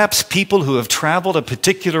 Perhaps people who have traveled a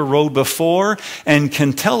particular road before and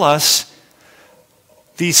can tell us,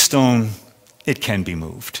 these stone, it can be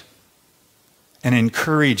moved. And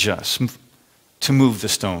encourage us to move the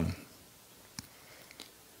stone.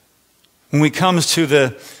 When it comes to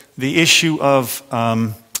the issue of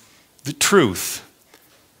the truth,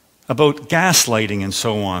 about gaslighting and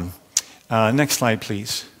so on. Next slide,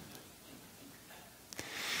 please.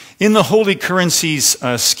 In the Holy Currencies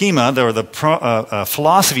schema, or the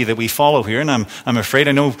philosophy that we follow here, and I'm afraid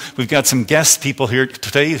I know we've got some guest people here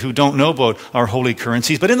today who don't know about our Holy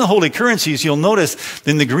Currencies, but in the Holy Currencies, you'll notice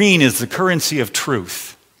in the green is the currency of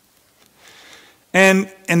truth.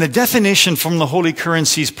 And the definition from the Holy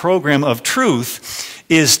Currencies program of truth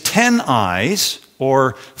is 10 eyes,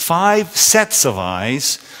 or 5 sets of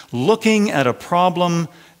eyes, looking at a problem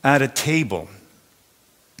at a table.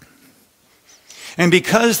 And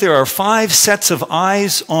because there are 5 sets of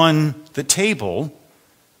eyes on the table,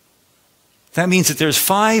 that means that there's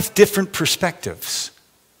 5 different perspectives.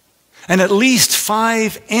 And at least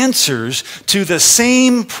 5 answers to the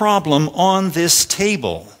same problem on this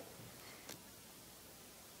table.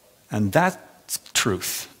 And that's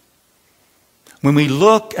truth. When we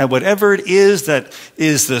look at whatever it is that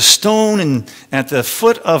is the stone at the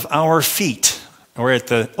foot of our feet, or at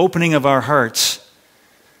the opening of our hearts,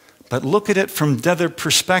 but look at it from other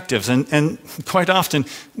perspectives. And quite often,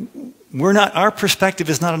 our perspective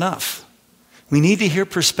is not enough. We need to hear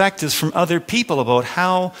perspectives from other people about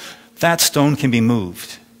how that stone can be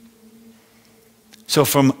moved. So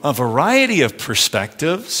from a variety of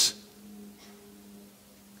perspectives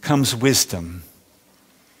comes wisdom.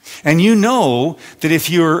 And you know that if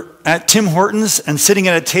you're at Tim Hortons and sitting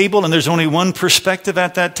at a table and there's only one perspective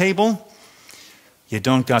at that table, you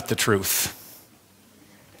don't got the truth.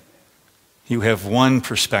 You have one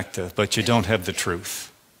perspective, but you don't have the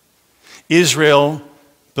truth. Israel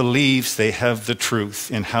believes they have the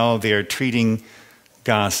truth in how they are treating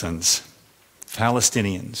Gazans,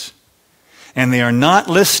 Palestinians. And they are not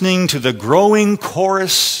listening to the growing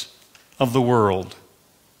chorus of the world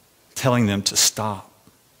telling them to stop.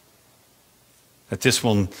 That this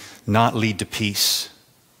will not lead to peace.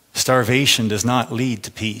 Starvation does not lead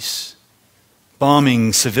to peace.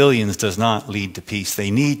 Bombing civilians does not lead to peace. They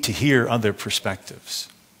need to hear other perspectives.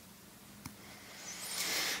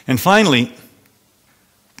 And finally,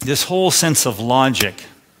 this whole sense of logic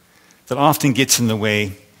that often gets in the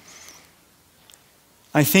way,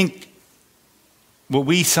 I think what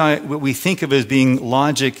we think of as being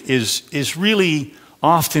logic is really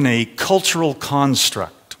often a cultural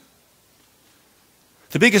construct.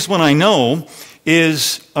 The biggest one I know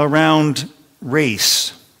is around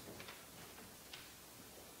race.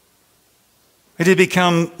 It had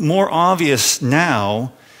become more obvious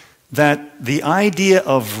now that the idea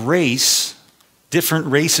of race, different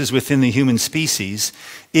races within the human species,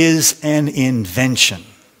 is an invention.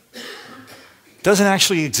 It doesn't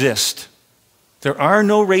actually exist. There are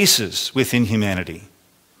no races within humanity.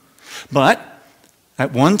 But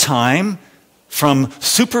at one time, from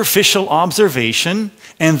superficial observation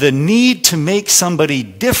and the need to make somebody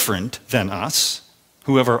different than us,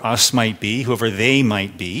 whoever us might be, whoever they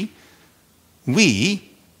might be, we,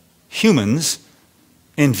 humans,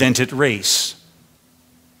 invented race.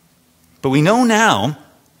 But we know now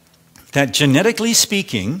that genetically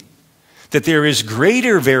speaking, that there is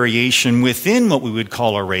greater variation within what we would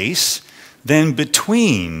call a race than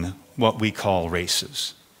between what we call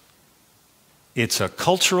races. It's a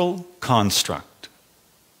cultural construct.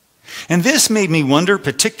 And this made me wonder,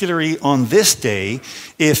 particularly on this day,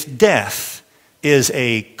 if death is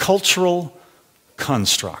a cultural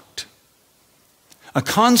construct. A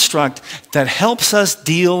construct that helps us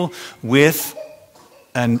deal with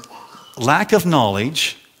a lack of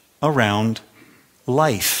knowledge around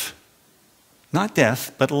life. Not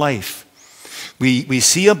death, but life. We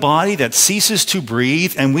see a body that ceases to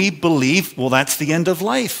breathe and we believe, well, that's the end of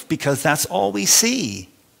life because that's all we see.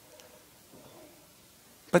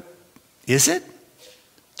 But is it?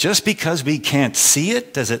 Just because we can't see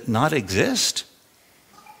it, does it not exist?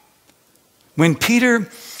 When Peter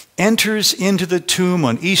enters into the tomb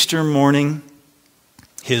on Easter morning,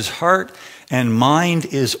 his heart and mind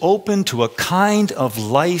is open to a kind of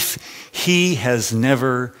life he has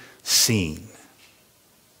never seen.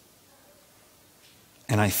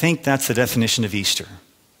 And I think that's the definition of Easter.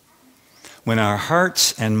 When our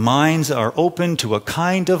hearts and minds are open to a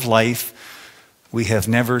kind of life we have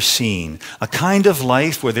never seen. A kind of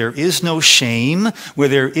life where there is no shame, where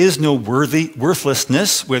there is no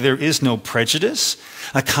worthlessness, where there is no prejudice.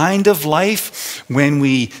 A kind of life when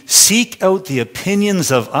we seek out the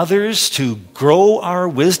opinions of others to grow our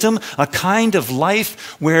wisdom. A kind of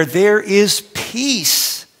life where there is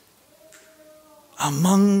peace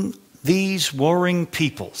among these warring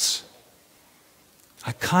peoples.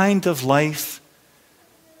 A kind of life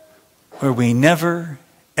where we never,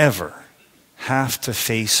 ever have to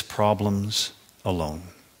face problems alone.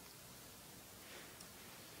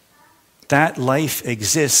 That life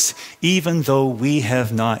exists even though we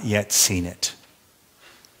have not yet seen it.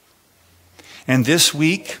 And this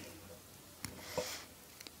week,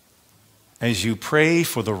 as you pray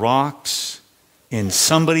for the rocks in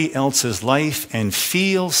somebody else's life and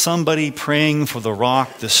feel somebody praying for the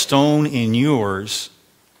rock, the stone in yours,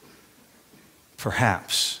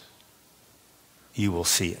 perhaps you will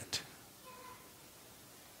see it.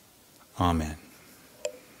 Amen.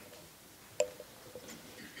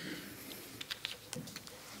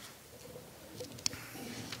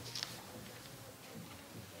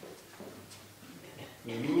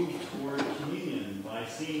 We move toward communion by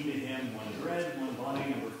singing to him One Bread, One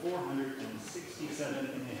Body, number 467 in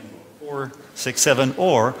the hymn book. 467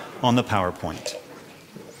 or on the PowerPoint.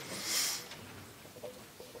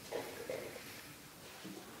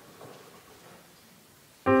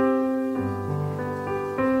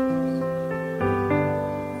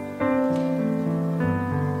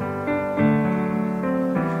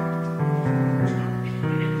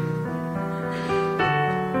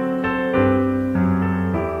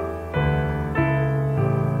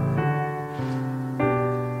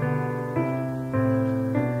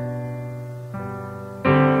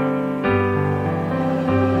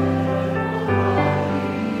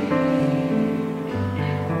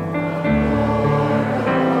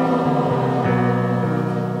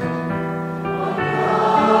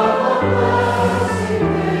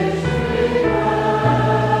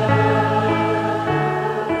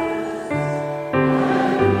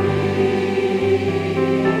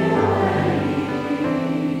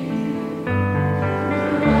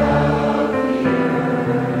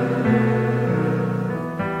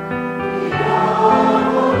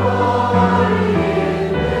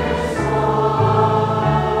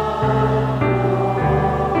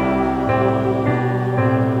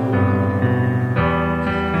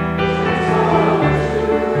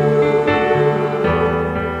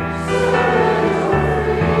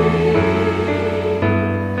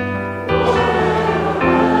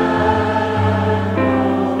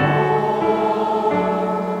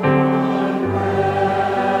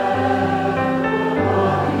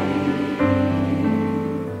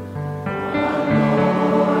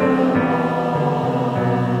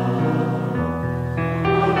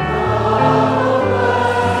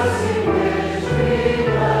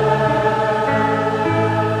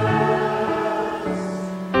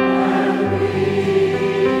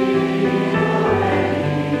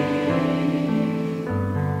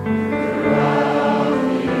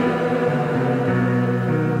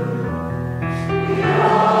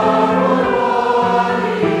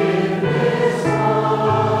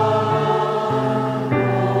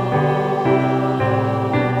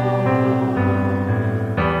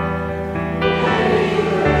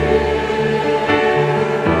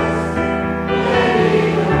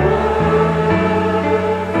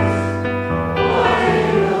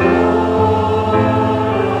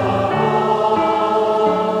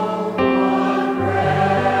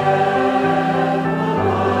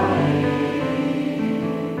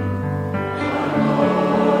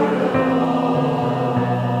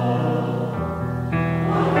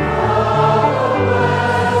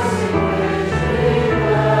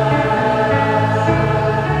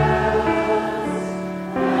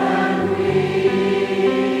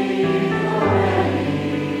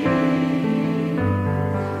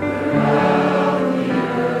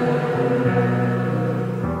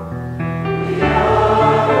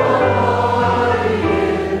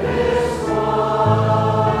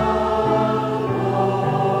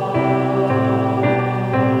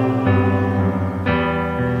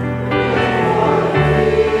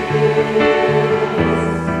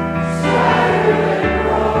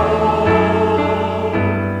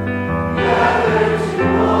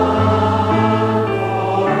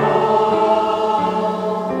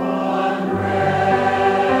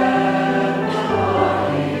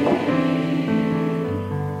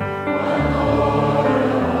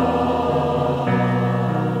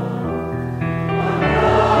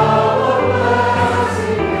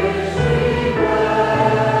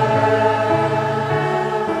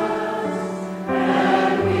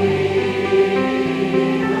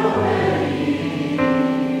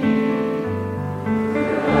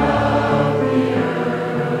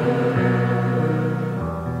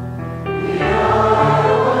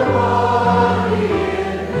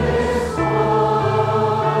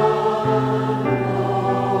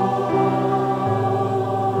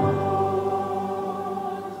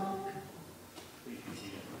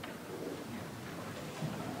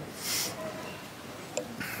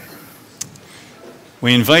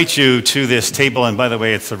 We invite you to this table, and by the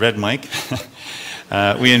way, it's the red mic.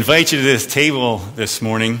 We invite you to this table this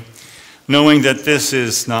morning, knowing that this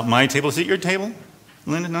is not my table. Is it your table,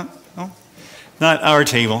 Linda? No? Not our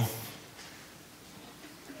table.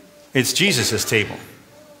 It's Jesus' table.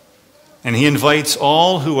 And he invites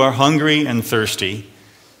all who are hungry and thirsty,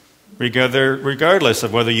 regardless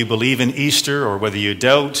of whether you believe in Easter or whether you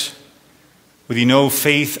doubt, whether you know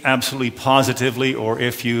faith absolutely positively, or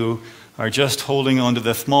if you are just holding on to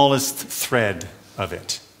the smallest thread of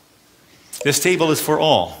it. This table is for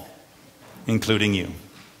all, including you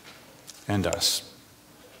and us.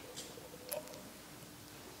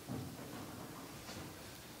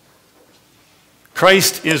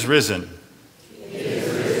 Christ is risen.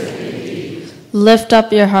 Lift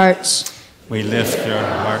up your hearts. We lift your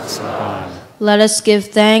hearts upon. Let us give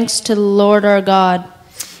thanks to the Lord our God.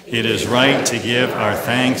 It is right to give our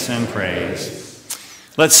thanks and praise.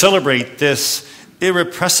 Let's celebrate this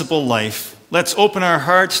irrepressible life. Let's open our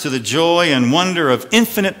hearts to the joy and wonder of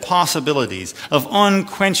infinite possibilities, of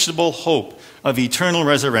unquenchable hope, of eternal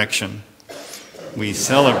resurrection. We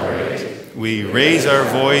celebrate. We raise our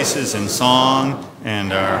voices in song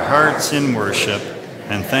and our hearts in worship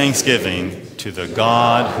and thanksgiving to the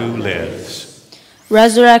God who lives.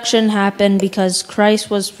 Resurrection happened because Christ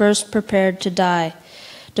was first prepared to die,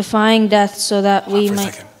 defying death so that we might... For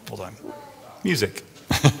a second. Hold on. Music.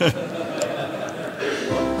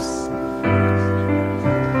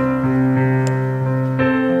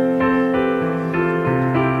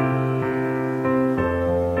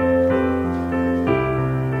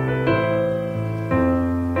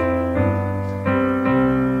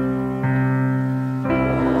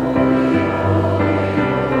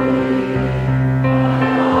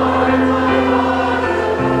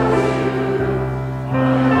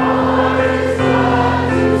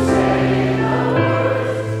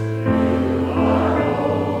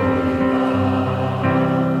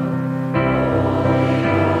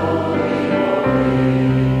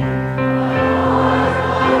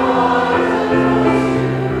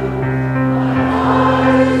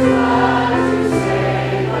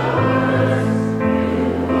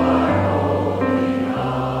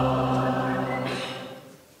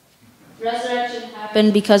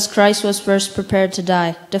 Because Christ was first prepared to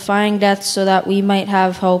die, defying death so that we might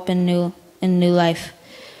have hope in new life.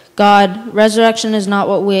 God, resurrection is not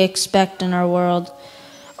what we expect in our world.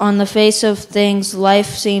 On the face of things, life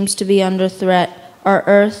seems to be under threat. Our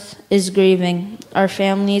earth is grieving. Our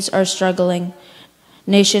families are struggling.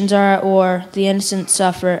 Nations are at war. The innocent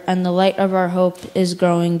suffer, and the light of our hope is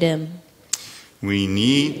growing dim. We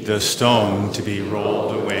need the stone to be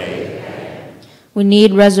rolled away. We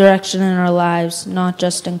need resurrection in our lives, not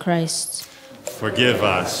just in Christ's. Forgive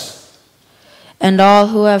us. And all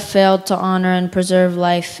who have failed to honor and preserve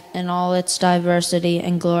life in all its diversity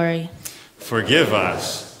and glory. Forgive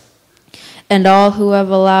us. And all who have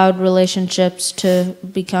allowed relationships to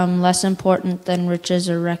become less important than riches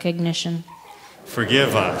or recognition.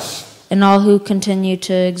 Forgive us. And all who continue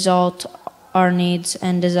to exalt our needs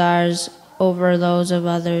and desires over those of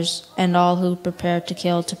others, and all who prepare to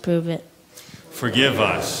kill to prove it. Forgive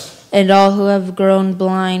us. And all who have grown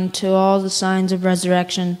blind to all the signs of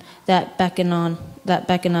resurrection that beckon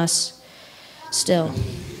us still.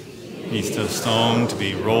 Needs the stone to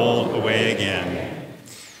be rolled away again.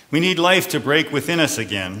 We need life to break within us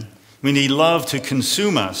again. We need love to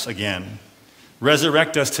consume us again.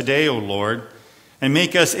 Resurrect us today, O Lord, and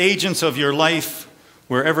make us agents of your life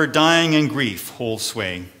wherever dying and grief hold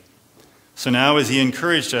sway. So now, as he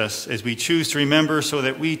encouraged us, as we choose to remember so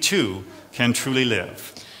that we too can truly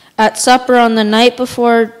live. At supper on the night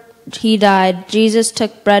before he died, Jesus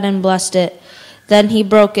took bread and blessed it. Then he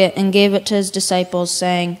broke it and gave it to his disciples,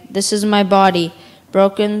 saying, "This is my body,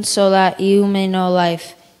 broken so that you may know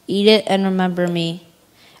life. Eat it and remember me."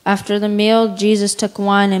 After the meal, Jesus took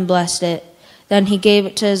wine and blessed it. Then he gave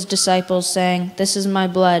it to his disciples, saying, "This is my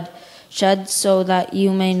blood, shed so that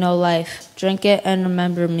you may know life. Drink it and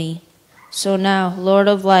remember me." So now, Lord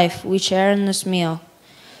of life, we share in this meal.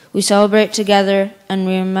 We celebrate together and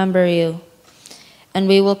we remember you. And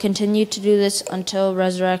we will continue to do this until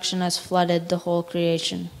resurrection has flooded the whole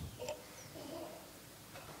creation.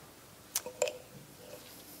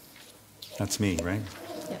 That's me, right?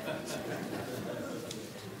 Yeah.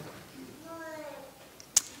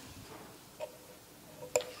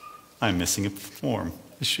 I'm missing a form,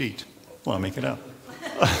 a sheet. Well, I'll make it up.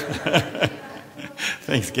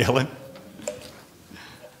 Thanks, Galen.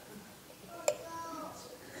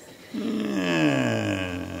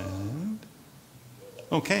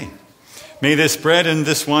 Okay. May this bread and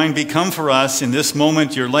this wine become for us in this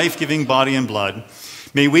moment your life-giving body and blood.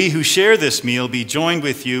 May we who share this meal be joined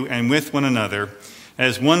with you and with one another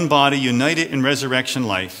as one body united in resurrection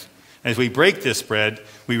life. As we break this bread,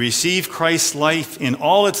 we receive Christ's life in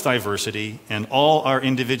all its diversity and all our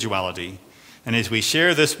individuality. And as we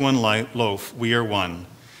share this one loaf, we are one.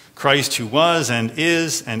 Christ who was and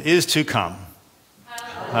is to come.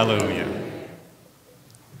 Hallelujah.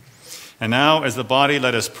 And now, as the body,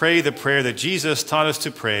 let us pray the prayer that Jesus taught us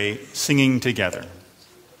to pray, singing together.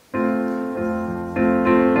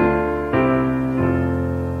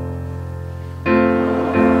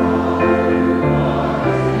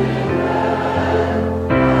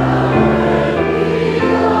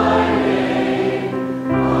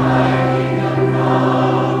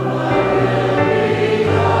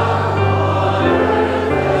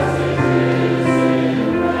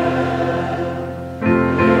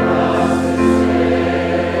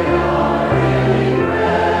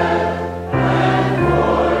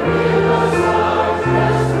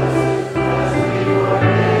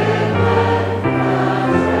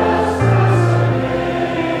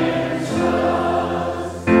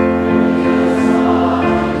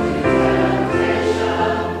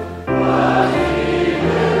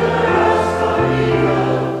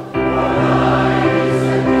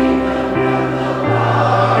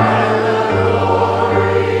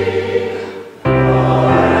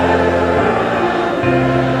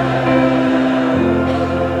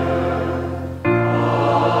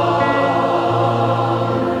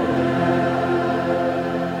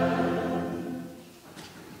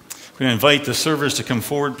 We're going to invite the servers to come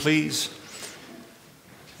forward, please.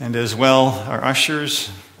 And as well, our ushers.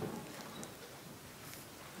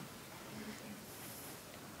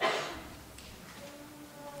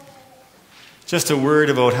 Just a word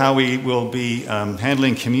about how we will be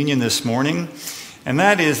handling communion this morning. And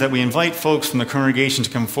that is that we invite folks from the congregation to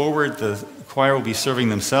come forward. The choir will be serving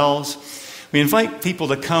themselves. We invite people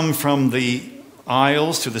to come from the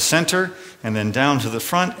aisles to the center and then down to the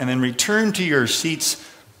front and then return to your seats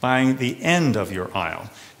by the end of your aisle.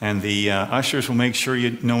 And the ushers will make sure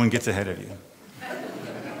no one gets ahead of you.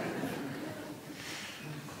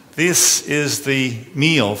 This is the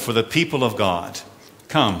meal for the people of God.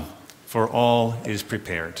 Come, for all is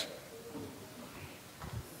prepared.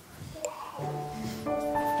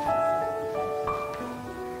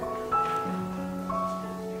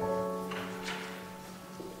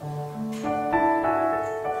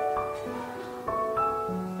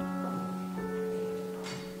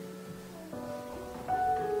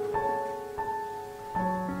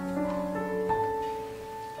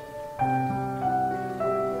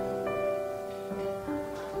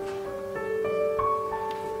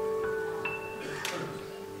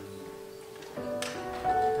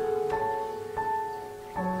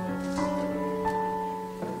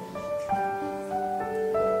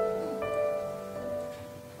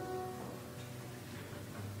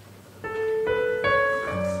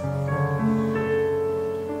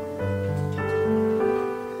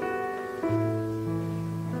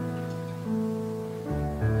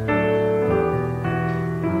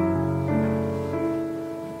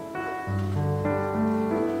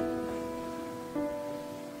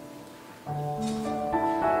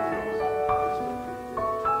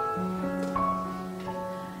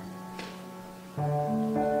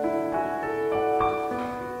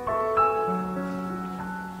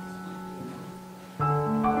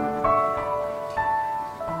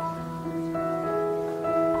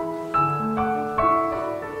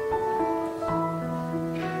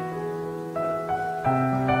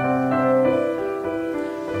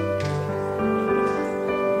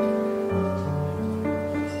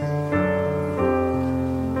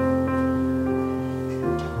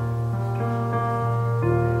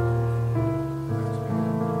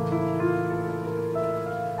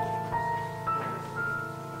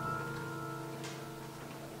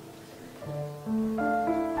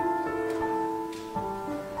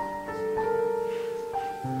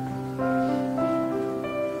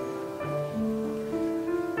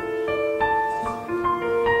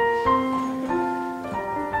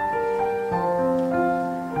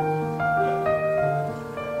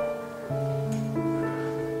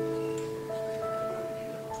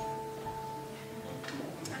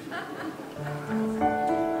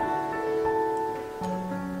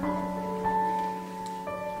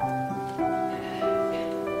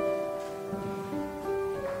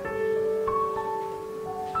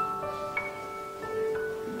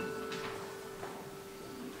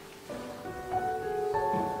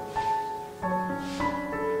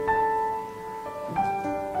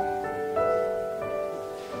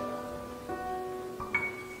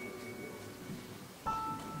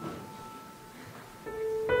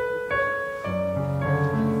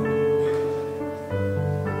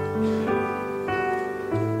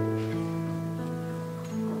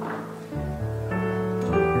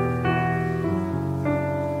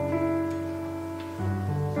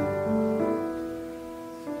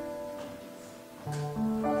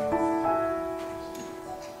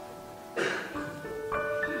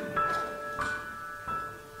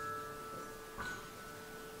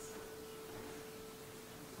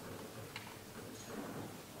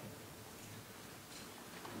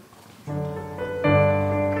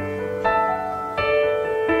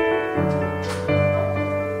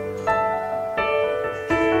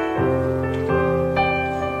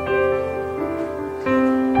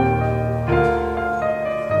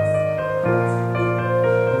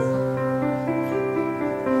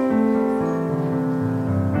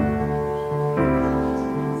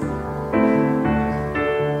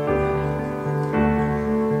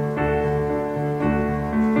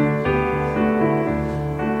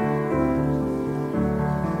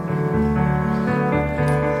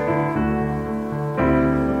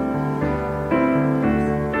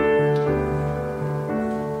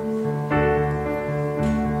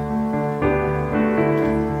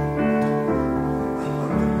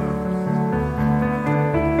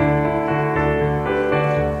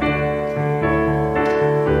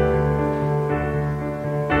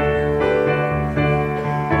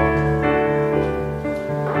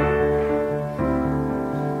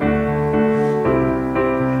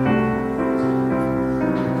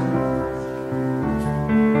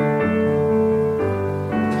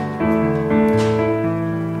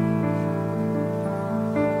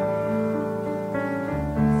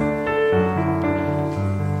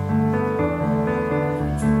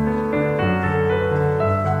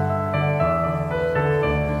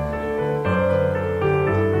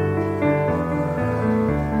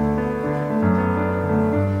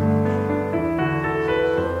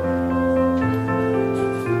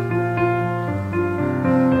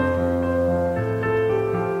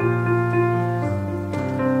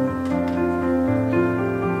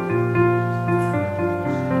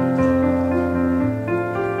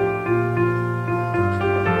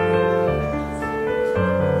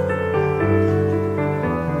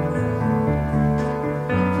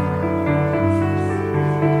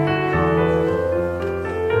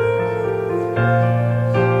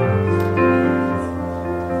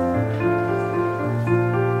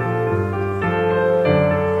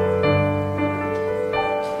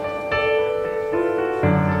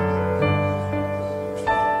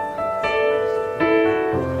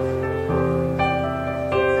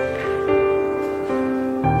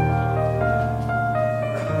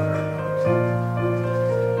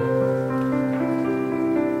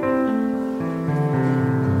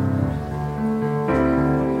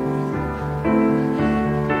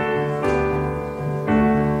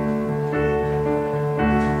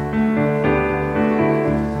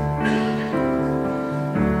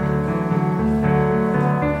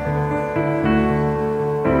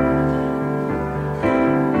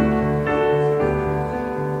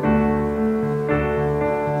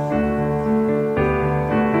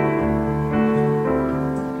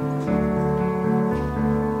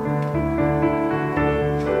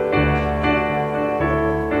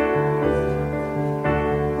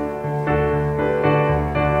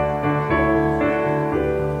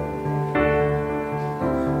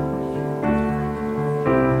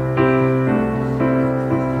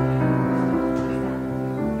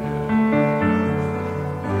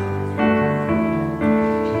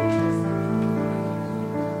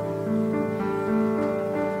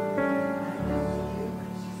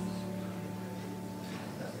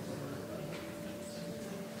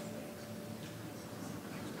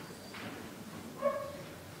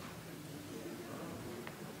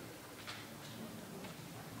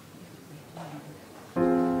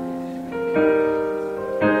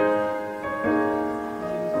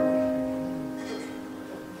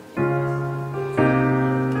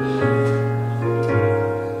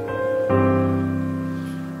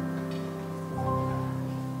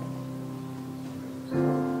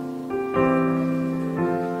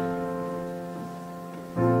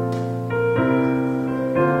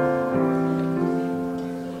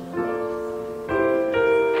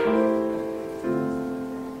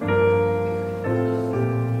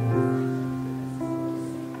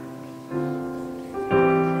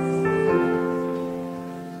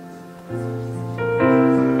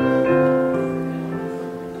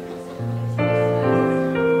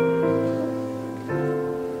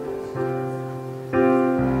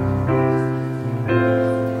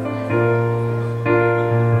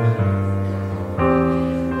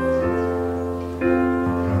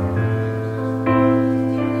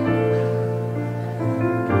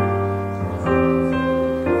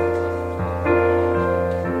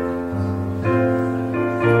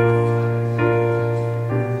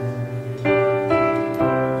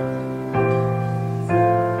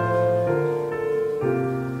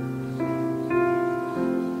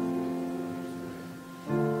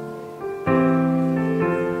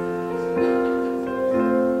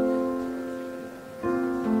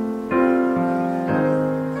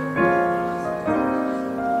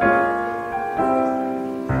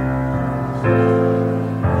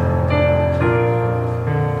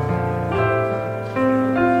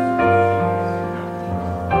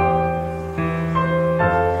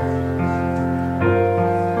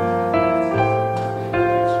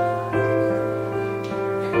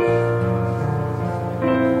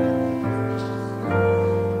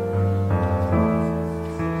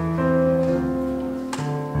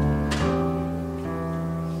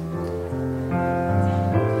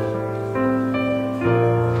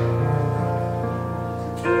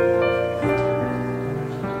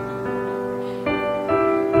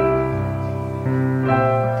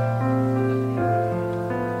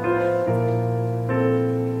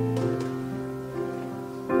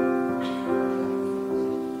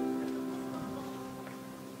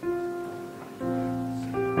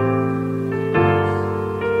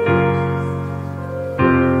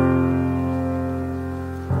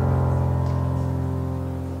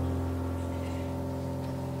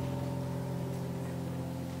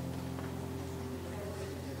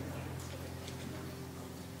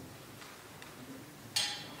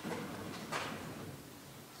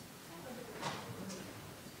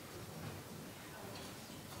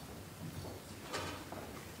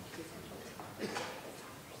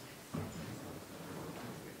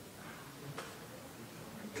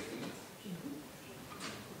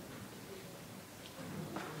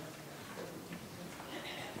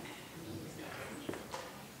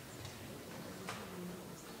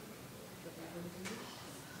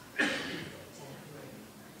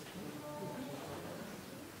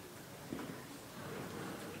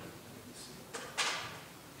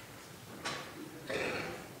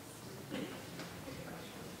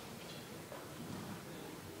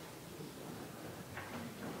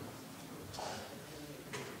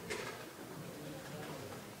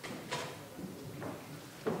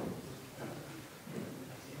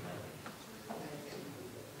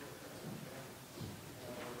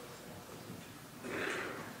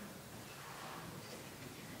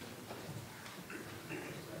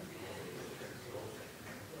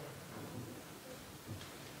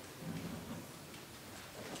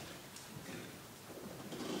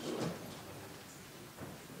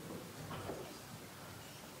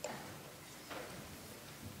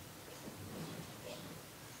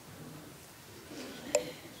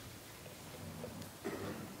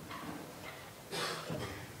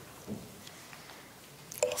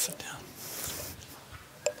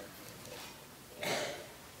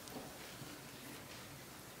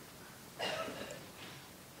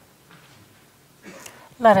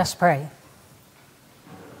 Let us pray.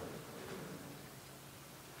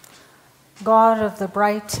 God of the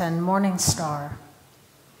bright and morning star,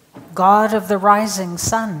 God of the rising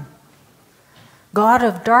sun, God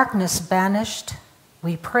of darkness banished,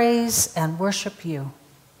 we praise and worship you.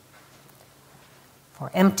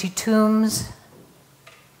 For empty tombs,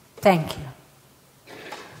 thank you.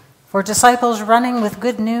 For disciples running with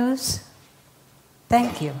good news,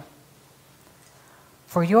 thank you.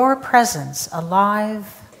 For your presence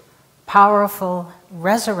alive, powerful,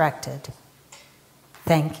 resurrected,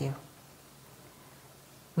 thank you.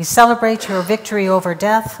 We celebrate your victory over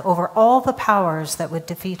death, over all the powers that would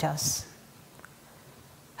defeat us.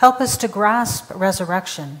 Help us to grasp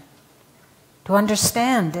resurrection, to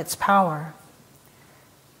understand its power,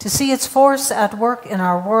 to see its force at work in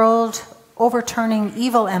our world, overturning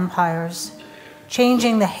evil empires,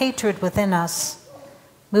 changing the hatred within us,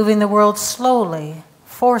 moving the world slowly,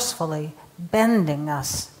 forcefully, bending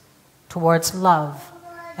us towards love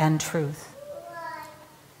and truth.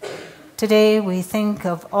 Today we think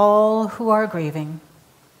of all who are grieving,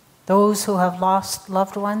 those who have lost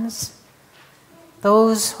loved ones,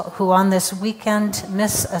 those who on this weekend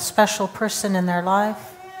miss a special person in their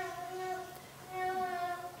life,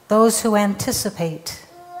 those who anticipate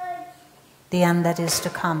the end that is to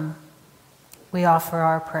come. We offer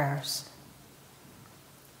our prayers.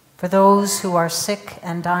 For those who are sick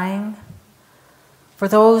and dying, for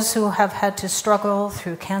those who have had to struggle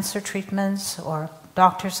through cancer treatments or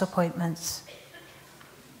doctor's appointments,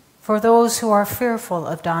 for those who are fearful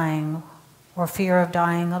of dying or fear of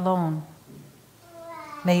dying alone,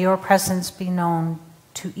 may your presence be known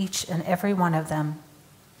to each and every one of them,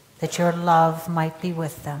 that your love might be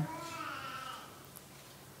with them.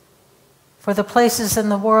 For the places in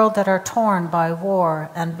the world that are torn by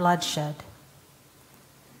war and bloodshed,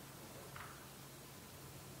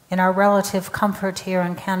 in our relative comfort here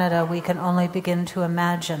in Canada, we can only begin to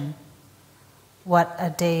imagine what a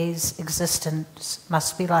day's existence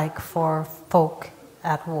must be like for folk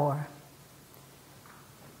at war,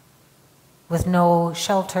 with no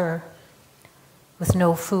shelter, with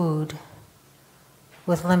no food,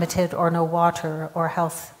 with limited or no water or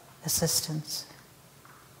health assistance.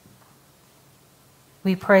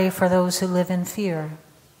 We pray for those who live in fear,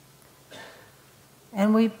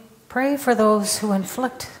 and we pray for those who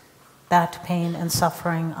inflict that pain and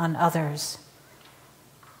suffering on others,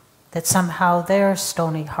 that somehow their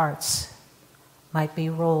stony hearts might be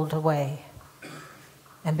rolled away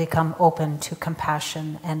and become open to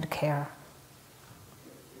compassion and care.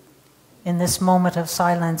 In this moment of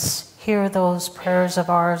silence, hear those prayers of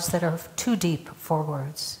ours that are too deep for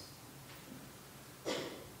words.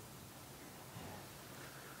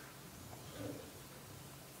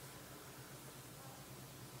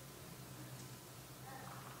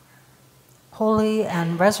 Holy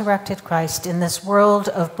and resurrected Christ, in this world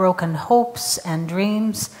of broken hopes and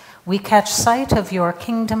dreams, we catch sight of your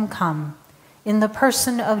kingdom come in the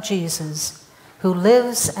person of Jesus, who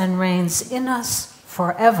lives and reigns in us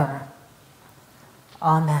forever.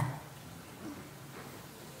 Amen.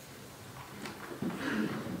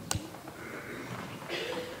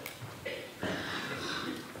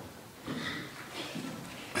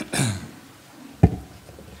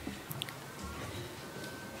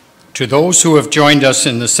 To those who have joined us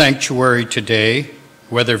in the sanctuary today,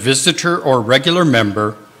 whether visitor or regular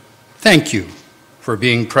member, thank you for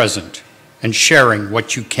being present and sharing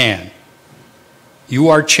what you can. You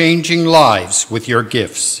are changing lives with your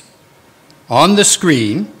gifts. On the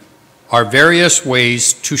screen are various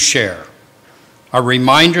ways to share. A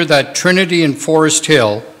reminder that Trinity and Forest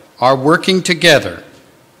Hill are working together,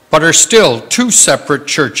 but are still two separate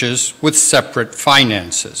churches with separate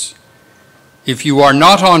finances. If you are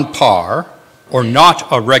not on par or not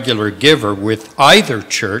a regular giver with either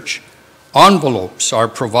church, envelopes are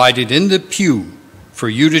provided in the pew for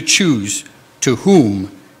you to choose to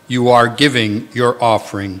whom you are giving your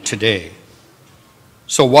offering today.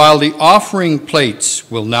 So while the offering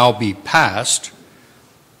plates will now be passed,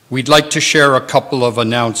 we'd like to share a couple of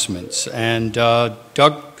announcements. And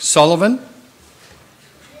Doug Sullivan,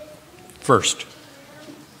 first.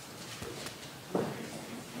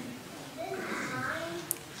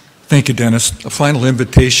 Thank you, Dennis. A final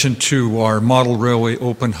invitation to our Model Railway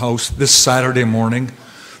Open House this Saturday morning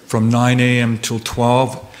from 9 a.m. till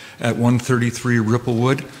 12 at 133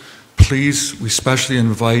 Ripplewood. Please, we especially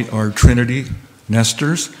invite our Trinity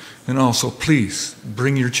nesters, and also please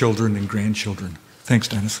bring your children and grandchildren. Thanks,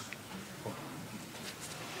 Dennis.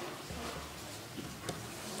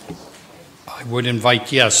 I would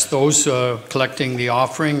invite, yes, those collecting the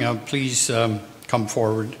offering, please come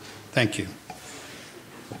forward. Thank you.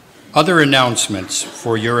 Other announcements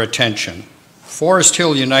for your attention. Forest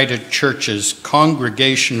Hill United Church's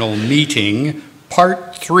Congregational Meeting,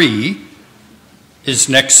 Part 3, is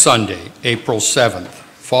next Sunday, April 7th,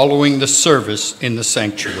 following the service in the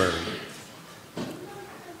sanctuary.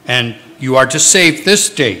 And you are to save this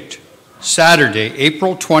date, Saturday,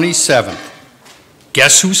 April 27th.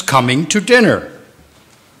 Guess who's coming to dinner?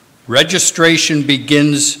 Registration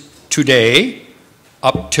begins today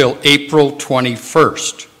up till April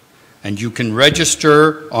 21st. And you can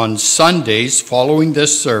register on Sundays following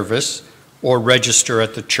this service or register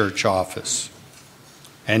at the church office.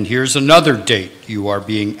 And here's another date you are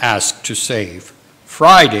being asked to save.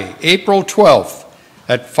 Friday, April 12th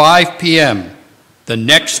at 5 p.m., the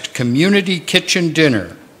next community kitchen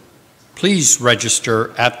dinner. Please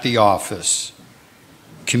register at the office.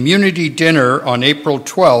 Community dinner on April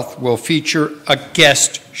 12th will feature a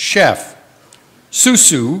guest chef.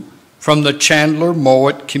 Susu from the Chandler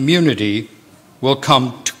Mowat community will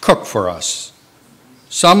come to cook for us.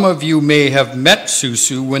 Some of you may have met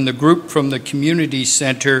Susu when the group from the community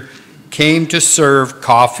center came to serve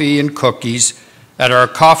coffee and cookies at our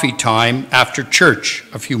coffee time after church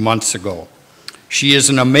a few months ago. She is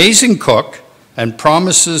an amazing cook and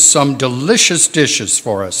promises some delicious dishes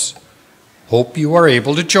for us. Hope you are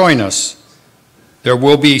able to join us. There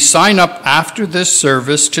will be sign up after this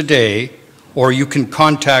service today, or you can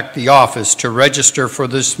contact the office to register for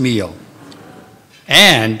this meal.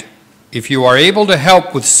 And if you are able to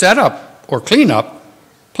help with setup or cleanup,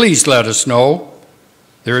 please let us know.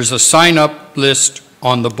 There is a sign-up list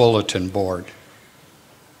on the bulletin board.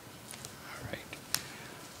 All right.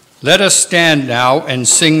 Let us stand now and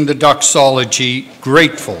sing the doxology,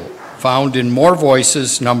 Grateful, found in More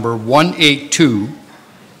Voices, number 182,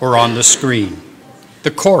 or on the screen.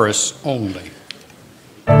 The chorus only.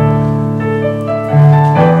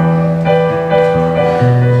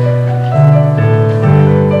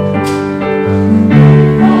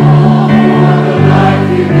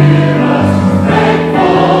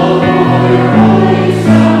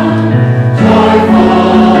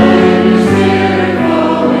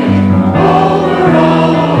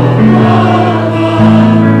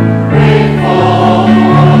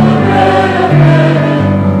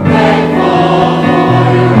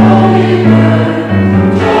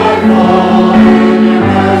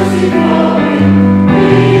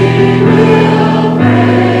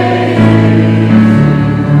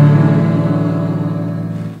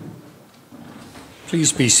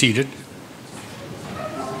 Please be seated.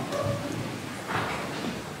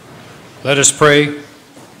 Let us pray.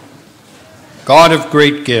 God of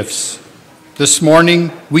great gifts, this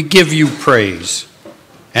morning we give you praise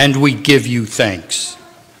and we give you thanks.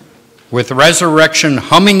 With resurrection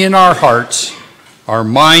humming in our hearts, our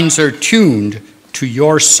minds are tuned to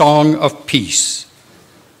your song of peace.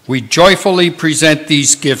 We joyfully present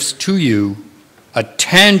these gifts to you, a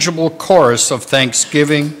tangible chorus of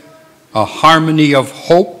thanksgiving, a harmony of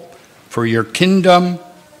hope for your kingdom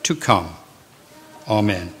to come.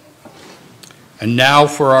 Amen. And now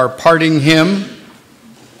for our parting hymn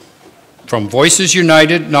from Voices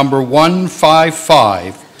United, number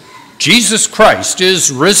 155, Jesus Christ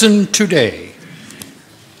is risen today.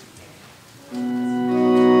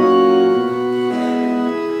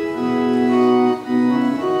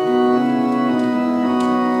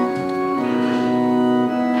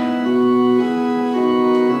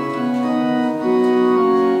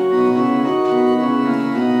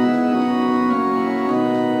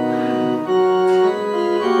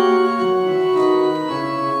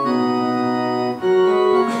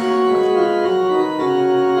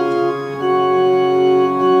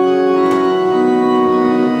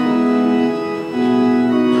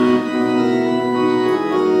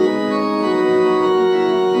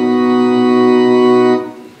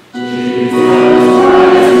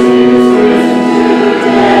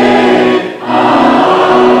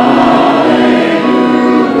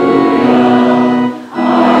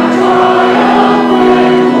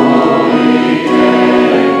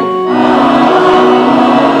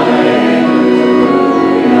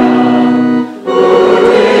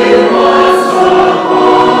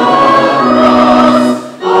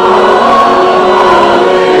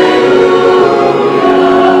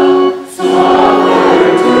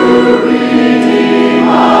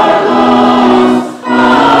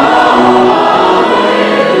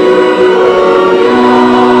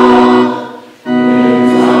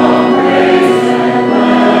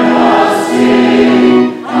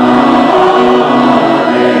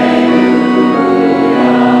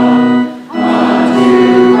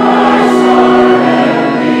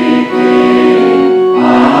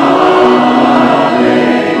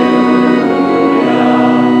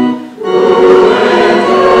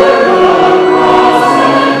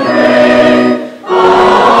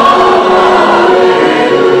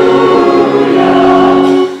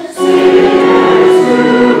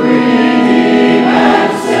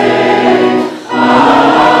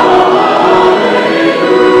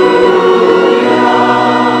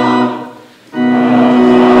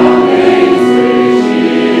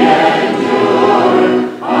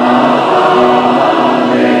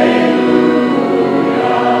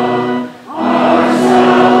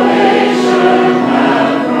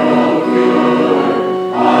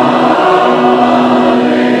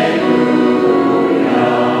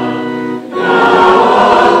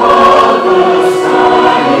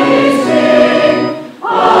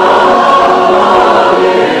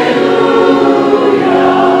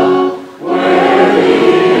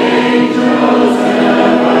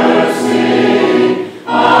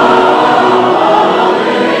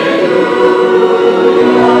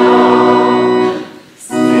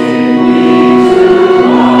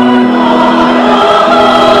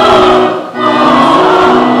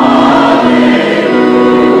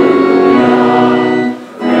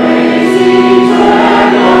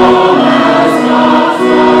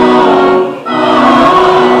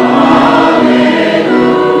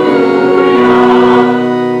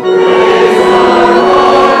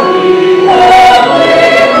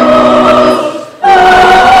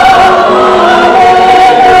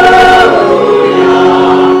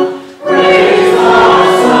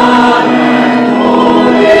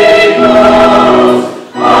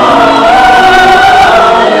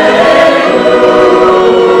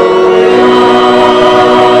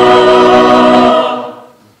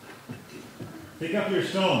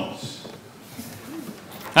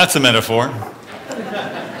 That's a metaphor.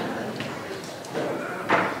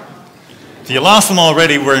 If you lost them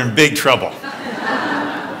already, we're in big trouble.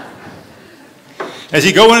 As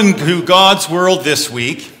you go into God's world this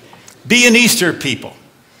week, be an Easter people.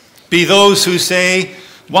 Be those who say,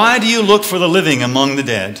 "Why do you look for the living among the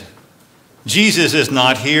dead? Jesus is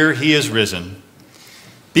not here, he is risen."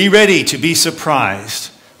 Be ready to be surprised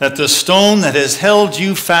that the stone that has held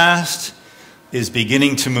you fast is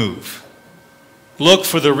beginning to move. Look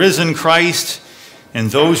for the risen Christ in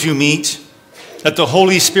those you meet. Let the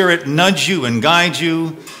Holy Spirit nudge you and guide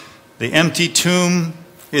you. The empty tomb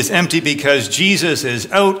is empty because Jesus is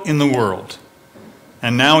out in the world.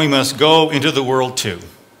 And now we must go into the world too.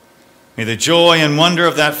 May the joy and wonder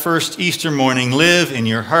of that first Easter morning live in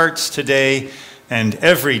your hearts today and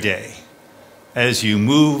every day as you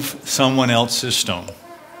move someone else's stone.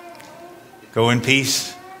 Go in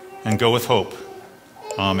peace and go with hope.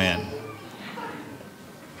 Amen.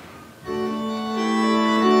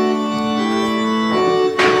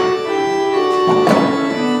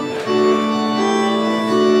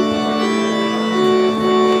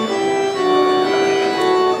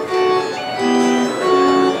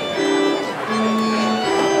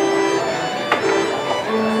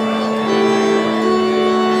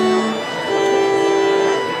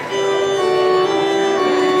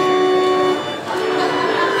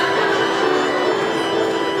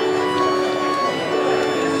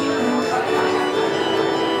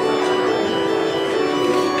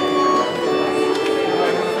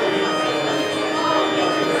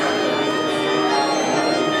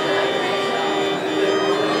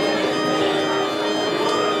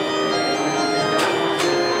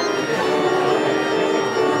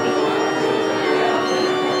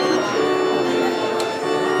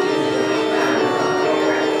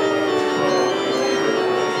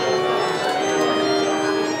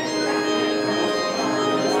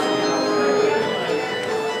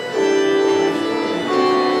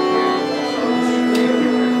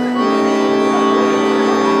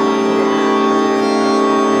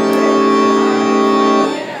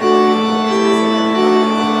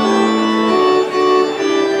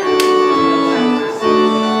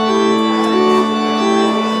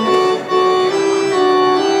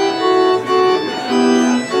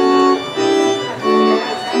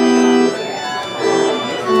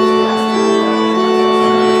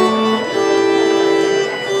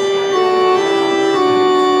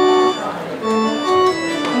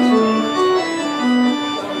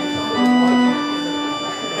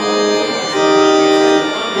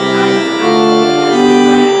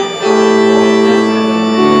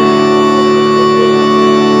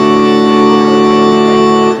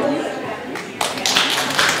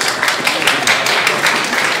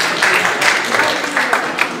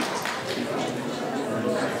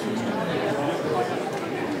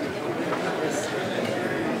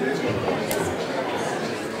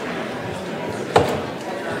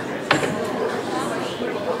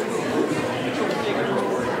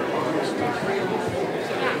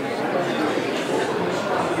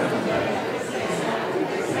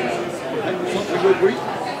 Good week.